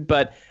dude,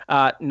 but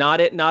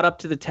not up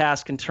to the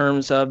task in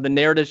terms of the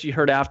narratives you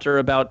heard after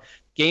about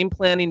game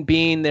planning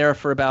being there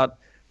for about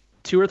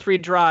 2 or 3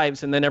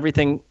 drives and then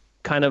everything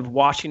kind of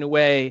washing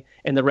away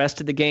and the rest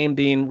of the game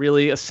being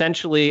really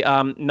essentially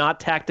not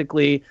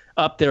tactically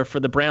up there for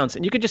the Browns.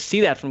 And you could just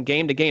see that from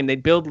game to game.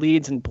 They'd build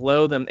leads and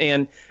blow them.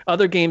 And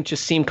other games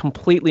just seem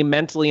completely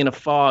mentally in a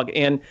fog.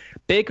 And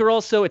Baker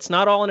also, it's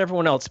not all on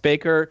everyone else.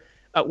 Baker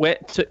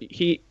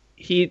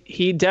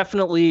he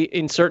definitely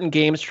in certain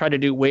games tried to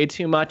do way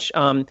too much.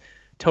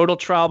 Total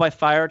trial by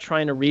fire,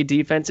 trying to read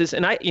defenses.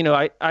 And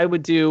I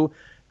would do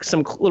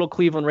some little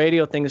Cleveland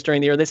radio things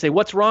during the year. They say,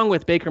 what's wrong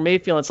with Baker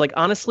Mayfield? It's like,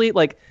 honestly,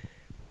 like,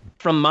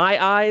 from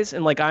my eyes,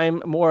 and like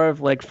I'm more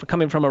of like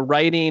coming from a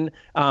writing,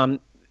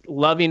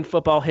 loving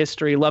football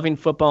history, loving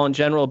football in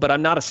general, but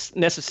I'm not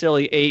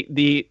necessarily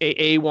the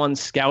A1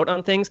 scout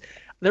on things.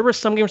 There were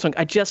some games like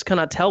I just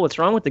cannot tell what's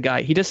wrong with the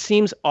guy. He just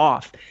seems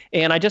off,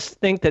 and I just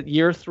think that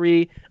year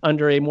 3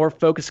 under a more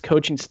focused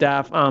coaching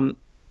staff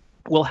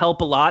will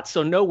help a lot.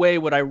 So no way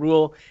would I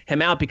rule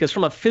him out because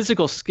from a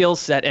physical skill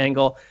set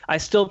angle, I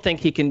still think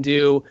he can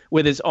do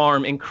with his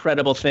arm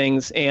incredible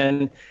things.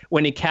 And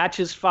when he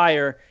catches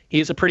fire,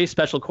 he's a pretty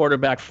special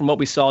quarterback from what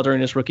we saw during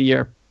his rookie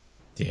year.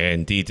 Yeah,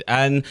 indeed.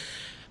 And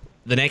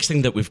the next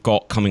thing that we've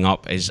got coming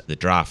up is the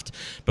draft.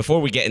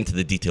 Before we get into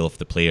the detail of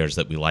the players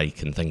that we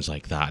like and things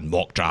like that, and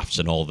mock drafts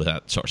and all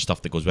that sort of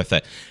stuff that goes with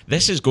it,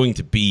 this is going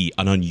to be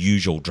an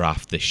unusual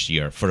draft this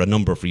year for a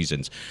number of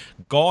reasons.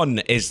 Gone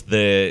is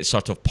the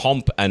sort of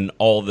pomp and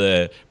all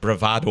the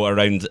bravado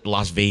around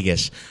Las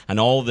Vegas and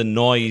all the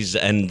noise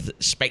and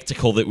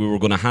spectacle that we were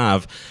going to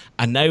have.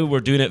 And now we're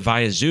doing it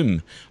via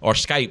Zoom or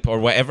Skype or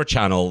whatever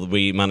channel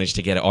we managed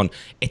to get it on.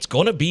 It's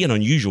going to be an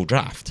unusual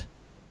draft.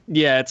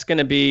 Yeah, it's going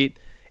to be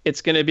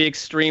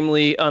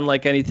extremely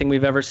unlike anything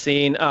we've ever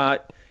seen. I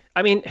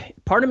mean,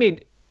 part of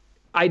me,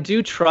 I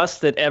do trust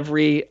that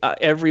every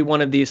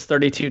one of these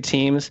 32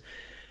 teams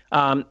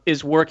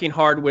is working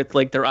hard with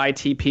like their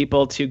IT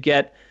people to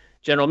get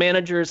general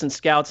managers and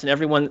scouts and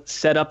everyone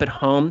set up at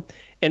home.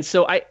 And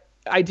so I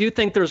do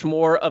think there's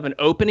more of an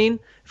opening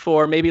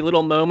for maybe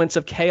little moments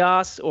of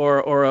chaos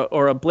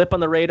or a blip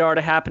on the radar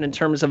to happen in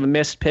terms of a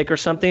missed pick or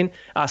something.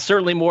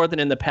 Certainly more than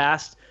in the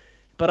past.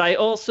 But I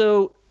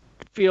also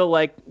feel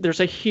like there's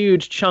a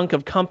huge chunk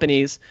of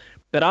companies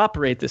that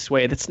operate this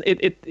way.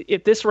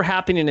 If this were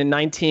happening in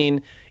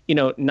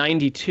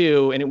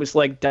 1992 and it was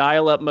like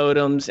dial-up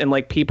modems and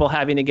like people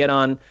having to get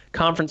on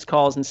conference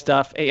calls and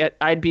stuff,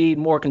 I'd be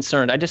more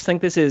concerned. I just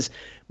think this is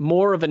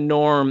more of a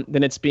norm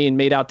than it's being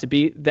made out to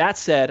be. That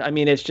said, I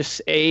mean, it's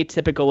just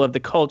atypical of the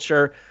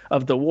culture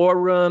of the war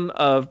room,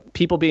 of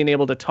people being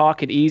able to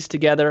talk at ease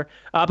together.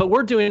 But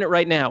we're doing it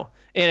right now.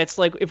 And it's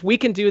like, if we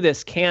can do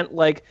this, can't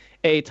like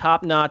a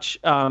top-notch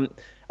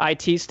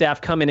IT staff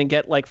come in and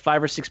get like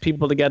 5 or 6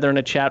 people together in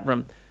a chat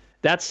room?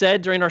 That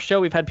said, during our show,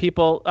 we've had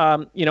people,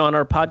 on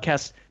our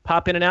podcast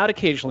pop in and out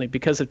occasionally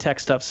because of tech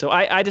stuff. So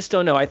I just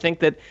don't know. I think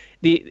that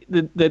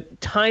the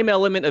time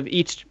element of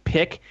each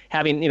pick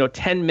having,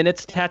 10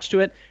 minutes attached to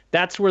it,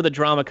 that's where the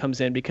drama comes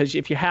in. Because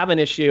if you have an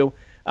issue,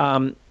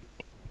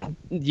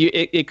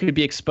 it could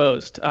be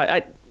exposed.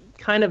 I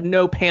kind of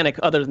no panic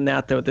other than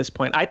that, though, at this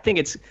point. I think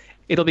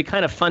it'll be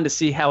kind of fun to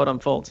see how it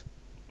unfolds.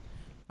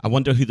 I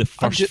wonder who the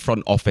first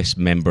front office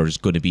member is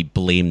going to be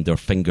blamed or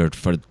fingered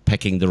for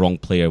picking the wrong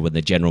player when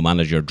the general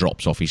manager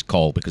drops off his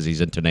call because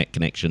his internet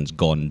connection's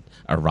gone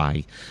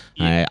awry.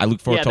 I look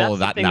forward to all of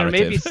that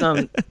narrative. There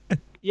may be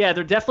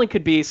there definitely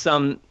could be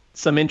some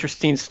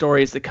interesting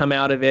stories that come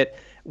out of it.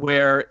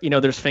 where,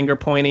 there's finger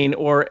pointing.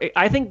 Or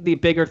I think the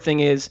bigger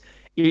thing is,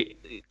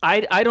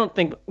 I don't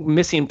think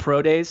missing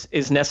pro days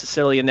is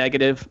necessarily a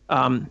negative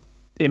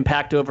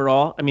impact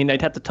overall. I mean,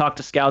 I'd have to talk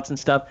to scouts and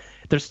stuff.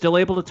 They're still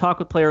able to talk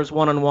with players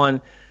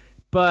one-on-one,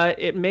 but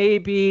there may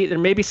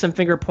be some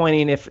finger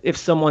pointing if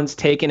someone's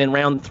taken in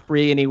round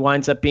 3 and he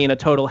winds up being a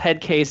total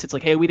head case. It's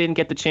like, hey, we didn't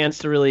get the chance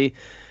to really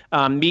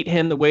meet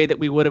him the way that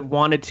we would have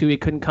wanted to. He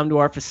couldn't come to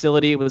our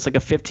facility. It was like a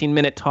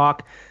 15-minute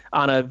talk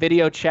on a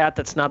video chat.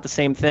 That's not the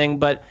same thing.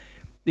 But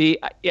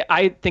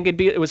I think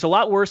it was a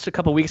lot worse a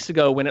couple weeks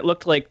ago when it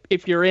looked like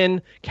if you're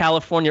in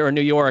California or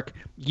New York,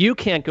 you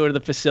can't go to the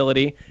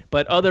facility,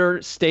 but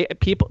other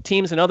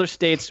teams in other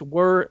states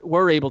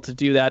were able to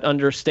do that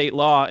under state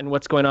law and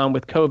what's going on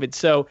with COVID.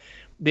 So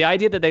the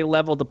idea that they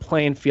leveled the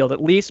playing field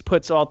at least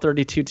puts all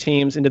 32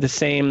 teams into the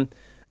same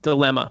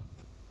dilemma.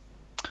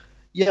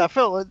 Yeah, I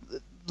felt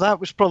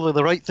that was probably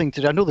the right thing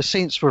to do. I know the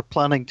Saints were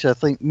planning to, I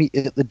think, meet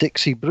at the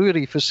Dixie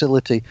Brewery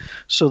facility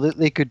so that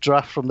they could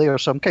draft from there.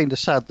 So I'm kind of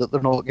sad that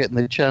they're not getting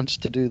the chance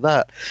to do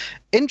that.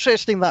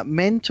 Interesting, that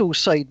mental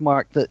side,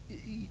 Mark, that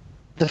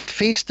the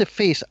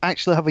face-to-face,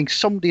 actually having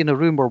somebody in a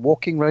room or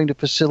walking around a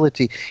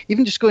facility,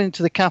 even just going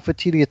into the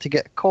cafeteria to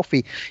get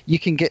coffee, you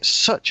can get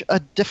such a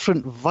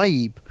different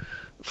vibe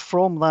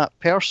from that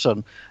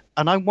person.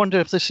 And I wonder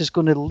if this is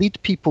going to lead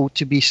people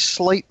to be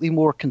slightly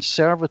more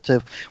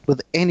conservative with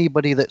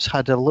anybody that's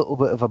had a little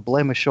bit of a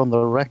blemish on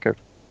their record.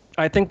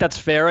 I think that's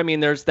fair. I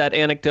mean, there's that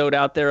anecdote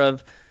out there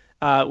of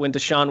when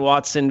Deshaun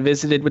Watson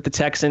visited with the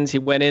Texans, he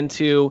went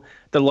into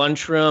the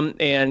lunchroom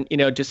and,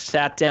 just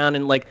sat down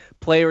and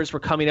players were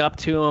coming up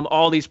to him.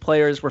 All these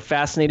players were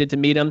fascinated to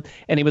meet him,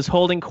 and he was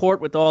holding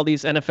court with all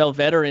these NFL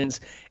veterans.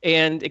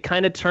 And it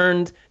kind of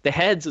turned the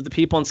heads of the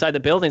people inside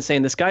the building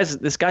saying, this guy's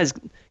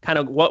kind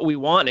of what we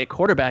want at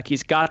quarterback.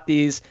 He's got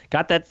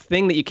that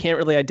thing that you can't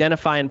really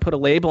identify and put a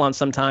label on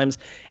sometimes.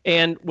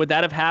 And would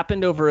that have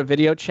happened over a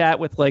video chat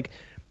with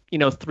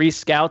 3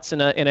 scouts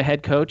and a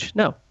head coach?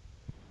 No.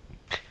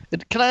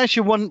 Can I ask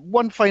you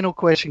one final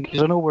question?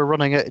 Because I know we're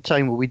running out of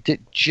time, but we did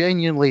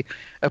genuinely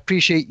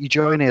appreciate you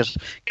joining us.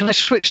 Can I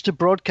switch to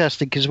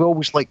broadcasting? Because we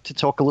always like to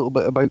talk a little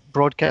bit about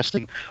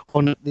broadcasting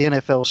on the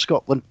NFL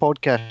Scotland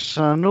podcast.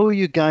 And I know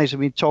you guys have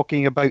been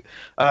talking about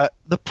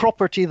the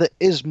property that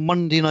is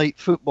Monday Night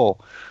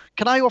Football.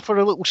 Can I offer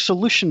a little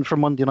solution for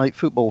Monday Night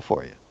Football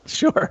for you?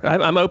 Sure,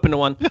 I'm open to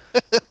one.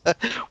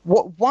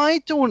 Why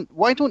don't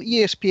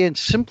ESPN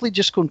simply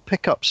just go and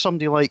pick up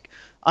somebody like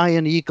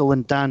Ian Eagle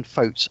and Dan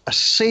Fouts, a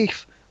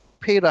safe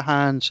pair of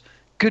hands,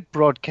 good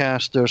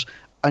broadcasters,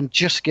 and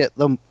just get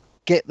them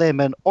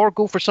in, or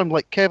go for something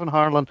like Kevin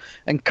Harlan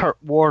and Kurt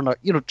Warner,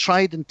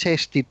 tried and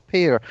tested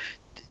pair.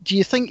 Do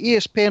you think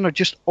ESPN are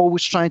just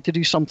always trying to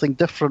do something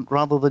different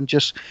rather than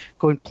just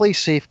go and play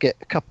safe, get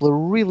a couple of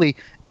really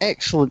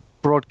excellent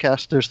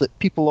broadcasters that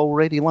people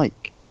already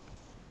like?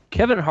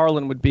 Kevin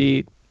Harlan would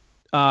be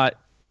a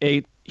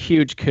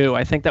huge coup.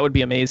 I think that would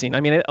be amazing. I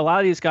mean, a lot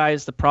of these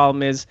guys, the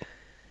problem is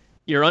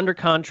you're under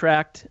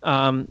contract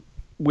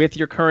with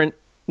your current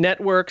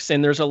networks,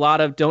 and there's a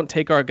lot of don't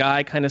take our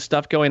guy kind of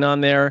stuff going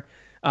on there.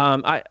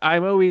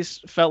 I've always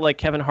felt like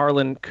Kevin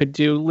Harlan could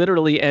do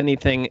literally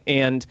anything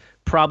and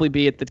probably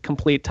be at the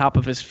complete top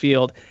of his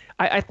field.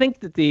 I think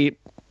that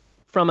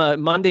from a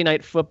Monday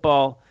Night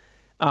Football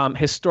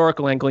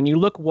historical angle, and you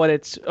look what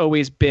it's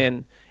always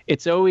been,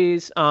 it's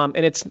always, and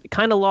it's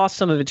kind of lost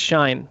some of its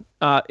shine.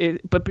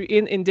 But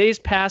in days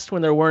past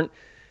when there weren't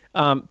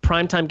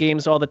primetime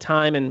games all the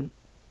time and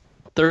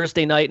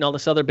Thursday night and all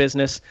this other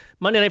business,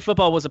 Monday Night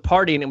Football was a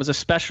party, and it was a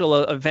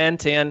special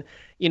event, and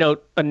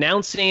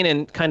announcing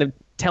and kind of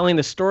telling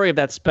the story of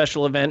that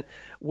special event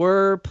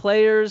were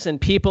players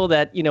and people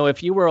that,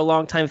 if you were a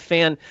longtime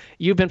fan,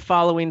 you've been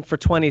following for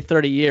 20,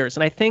 30 years.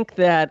 And I think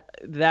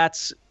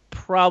that's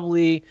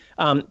probably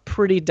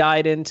pretty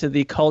dyed into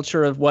the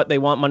culture of what they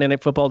want Monday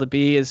Night Football to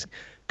be is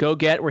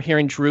we're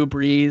hearing Drew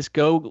Brees,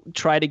 go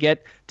try to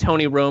get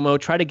Tony Romo,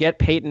 try to get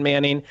Peyton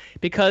Manning,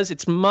 because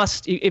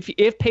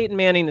if Peyton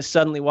Manning is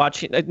suddenly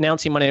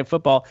announcing Monday Night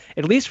Football,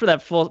 at least for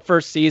that full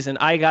first season,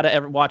 I got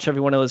to watch every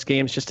one of those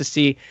games just to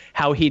see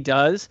how he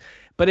does.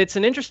 But it's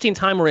an interesting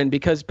time we're in,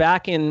 because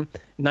back in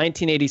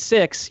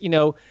 1986,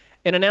 an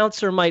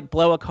announcer might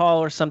blow a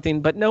call or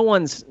something, but no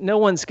one's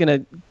going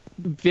to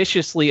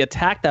viciously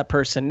attack that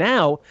person.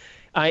 Now,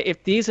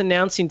 if these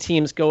announcing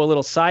teams go a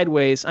little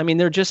sideways, I mean,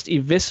 they're just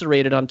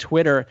eviscerated on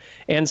Twitter.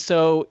 And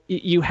so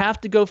you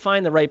have to go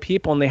find the right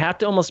people, and they have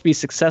to almost be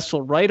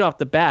successful right off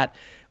the bat.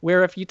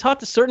 Where if you talk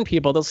to certain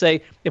people, they'll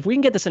say, if we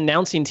can get this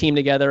announcing team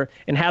together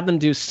and have them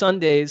do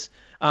Sundays,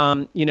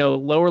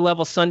 lower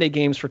level Sunday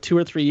games for 2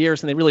 or 3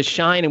 years, and they really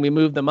shine and we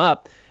move them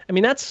up. I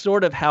mean, that's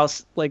sort of how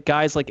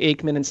guys like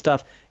Aikman and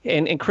stuff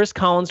and Chris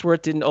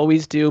Collinsworth didn't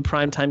always do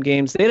primetime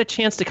games. They had a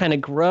chance to kind of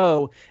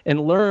grow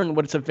and learn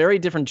what it's a very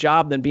different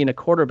job than being a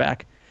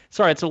quarterback.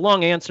 Sorry, it's a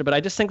long answer, but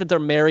I just think that they're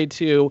married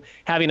to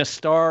having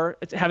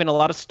a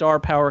lot of star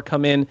power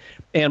come in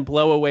and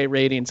blow away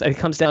ratings. It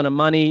comes down to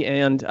money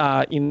and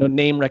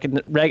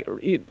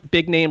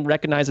big name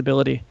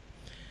recognizability.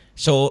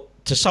 So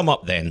to sum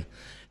up then,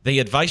 The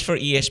advice for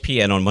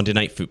ESPN on Monday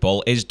Night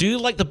Football is do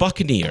like the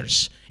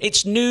Buccaneers.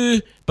 It's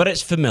new, but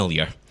it's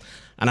familiar.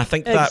 And I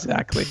think that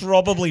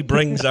probably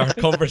brings our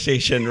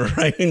conversation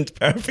around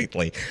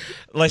perfectly.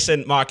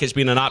 Listen, Mark, it's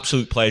been an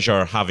absolute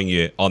pleasure having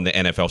you on the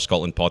NFL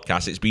Scotland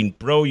podcast. It's been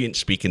brilliant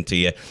speaking to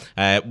you.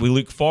 We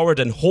look forward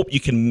and hope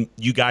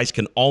you guys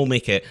can all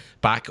make it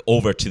back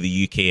over to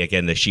the UK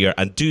again this year.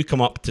 And do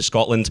come up to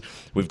Scotland.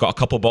 We've got a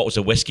couple of bottles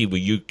of whiskey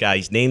with you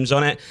guys' names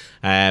on it.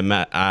 And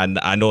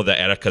I know that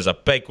Erica's a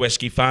big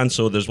whiskey fan,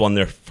 so there's one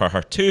there for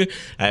her too.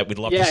 We'd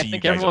love to see you guys. Yeah, I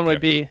think everyone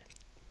would be.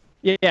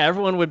 Yeah,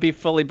 everyone would be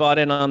fully bought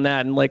in on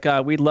that. And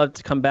we'd love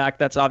to come back.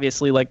 That's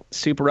obviously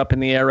super up in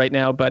the air right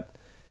now. But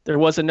there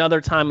was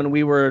another time when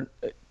we were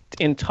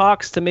in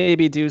talks to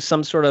maybe do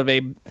some sort of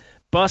a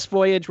bus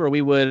voyage where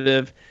we would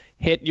have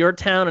hit your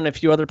town and a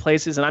few other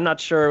places. And I'm not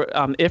sure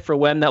if or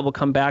when that will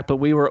come back, but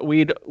we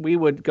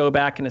would go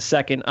back in a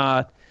second.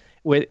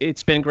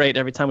 It's been great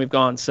every time we've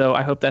gone. So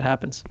I hope that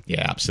happens.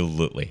 Yeah,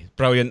 absolutely.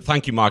 Brilliant.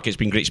 Thank you, Mark. It's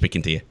been great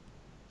speaking to you.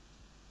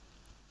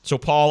 So,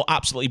 Paul,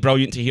 absolutely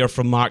brilliant to hear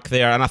from Mark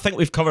there. And I think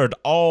we've covered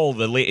all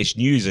the latest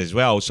news as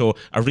well. So,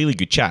 a really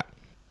good chat.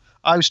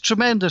 It was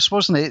tremendous,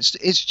 wasn't it?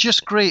 It's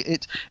just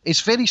great. It's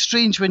very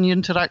strange when you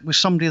interact with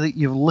somebody that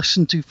you've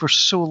listened to for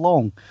so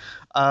long.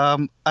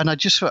 And I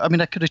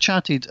could have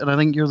chatted, and I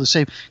think you're the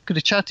same, could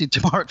have chatted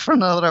to Mark for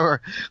another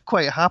hour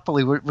quite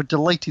happily. We're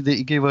delighted that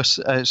he gave us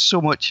so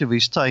much of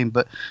his time,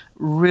 but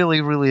really,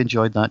 really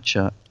enjoyed that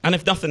chat. And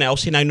if nothing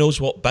else, he now knows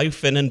what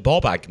Bowfin and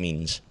Bobag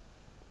means.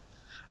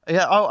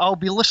 Yeah, I'll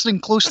be listening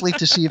closely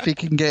to see if he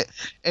can get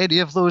any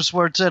of those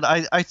words in.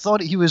 I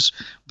thought he was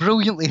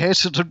brilliantly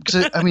hesitant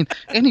because,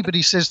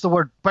 anybody says the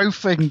word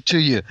boufing to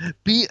you,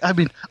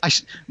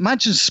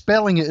 imagine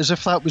spelling it as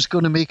if that was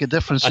going to make a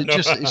difference.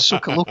 It's so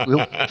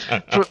colloquial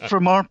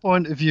from our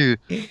point of view.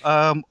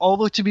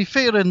 Although, to be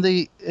fair,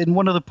 in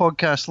one of the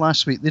podcasts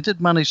last week, they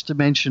did manage to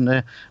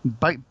mention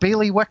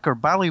bailiwick or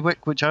ballywick,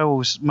 which I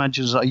always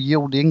imagine is a ye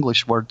olde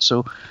English word,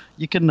 so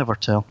you can never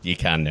tell. You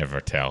can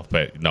never tell.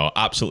 But no,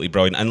 absolutely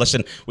brilliant. And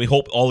listen, we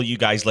hope all of you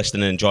guys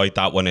listening enjoyed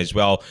that one as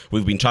well.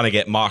 We've been trying to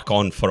get Mark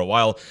on for a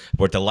while.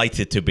 We're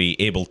delighted to be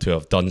able to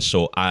have done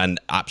so, and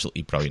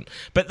absolutely brilliant.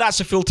 But that's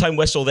a full-time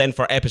whistle then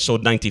for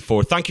episode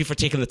 94. Thank you for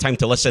taking the time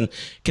to listen.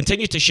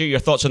 Continue to share your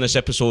thoughts on this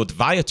episode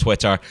via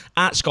Twitter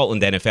at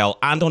Scotland NFL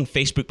and on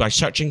Facebook by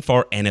searching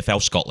for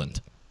NFL Scotland.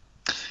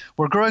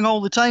 We're growing all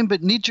the time,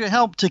 but need your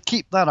help to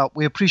keep that up.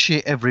 We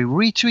appreciate every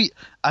retweet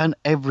and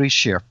every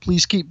share.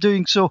 Please keep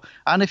doing so.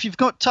 And if you've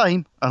got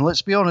time, and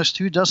let's be honest,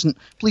 who doesn't,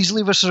 please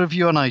leave us a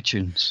review on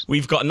iTunes.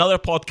 We've got another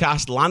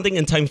podcast landing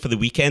in time for the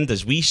weekend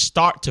as we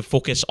start to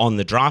focus on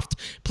the draft.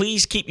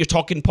 Please keep your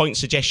talking point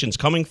suggestions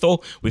coming,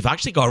 though. We've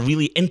actually got a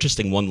really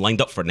interesting one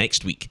lined up for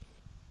next week.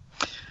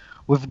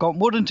 We've got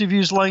more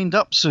interviews lined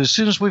up, so as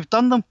soon as we've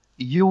done them,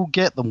 you'll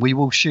get them. We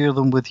will share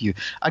them with you.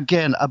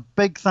 Again, a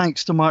big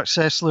thanks to Mark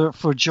Sessler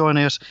for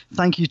joining us.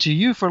 Thank you to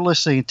you for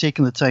listening and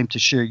taking the time to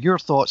share your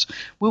thoughts.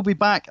 We'll be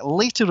back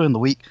later in the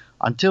week.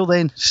 Until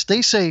then,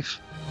 stay safe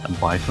and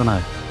bye for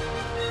now.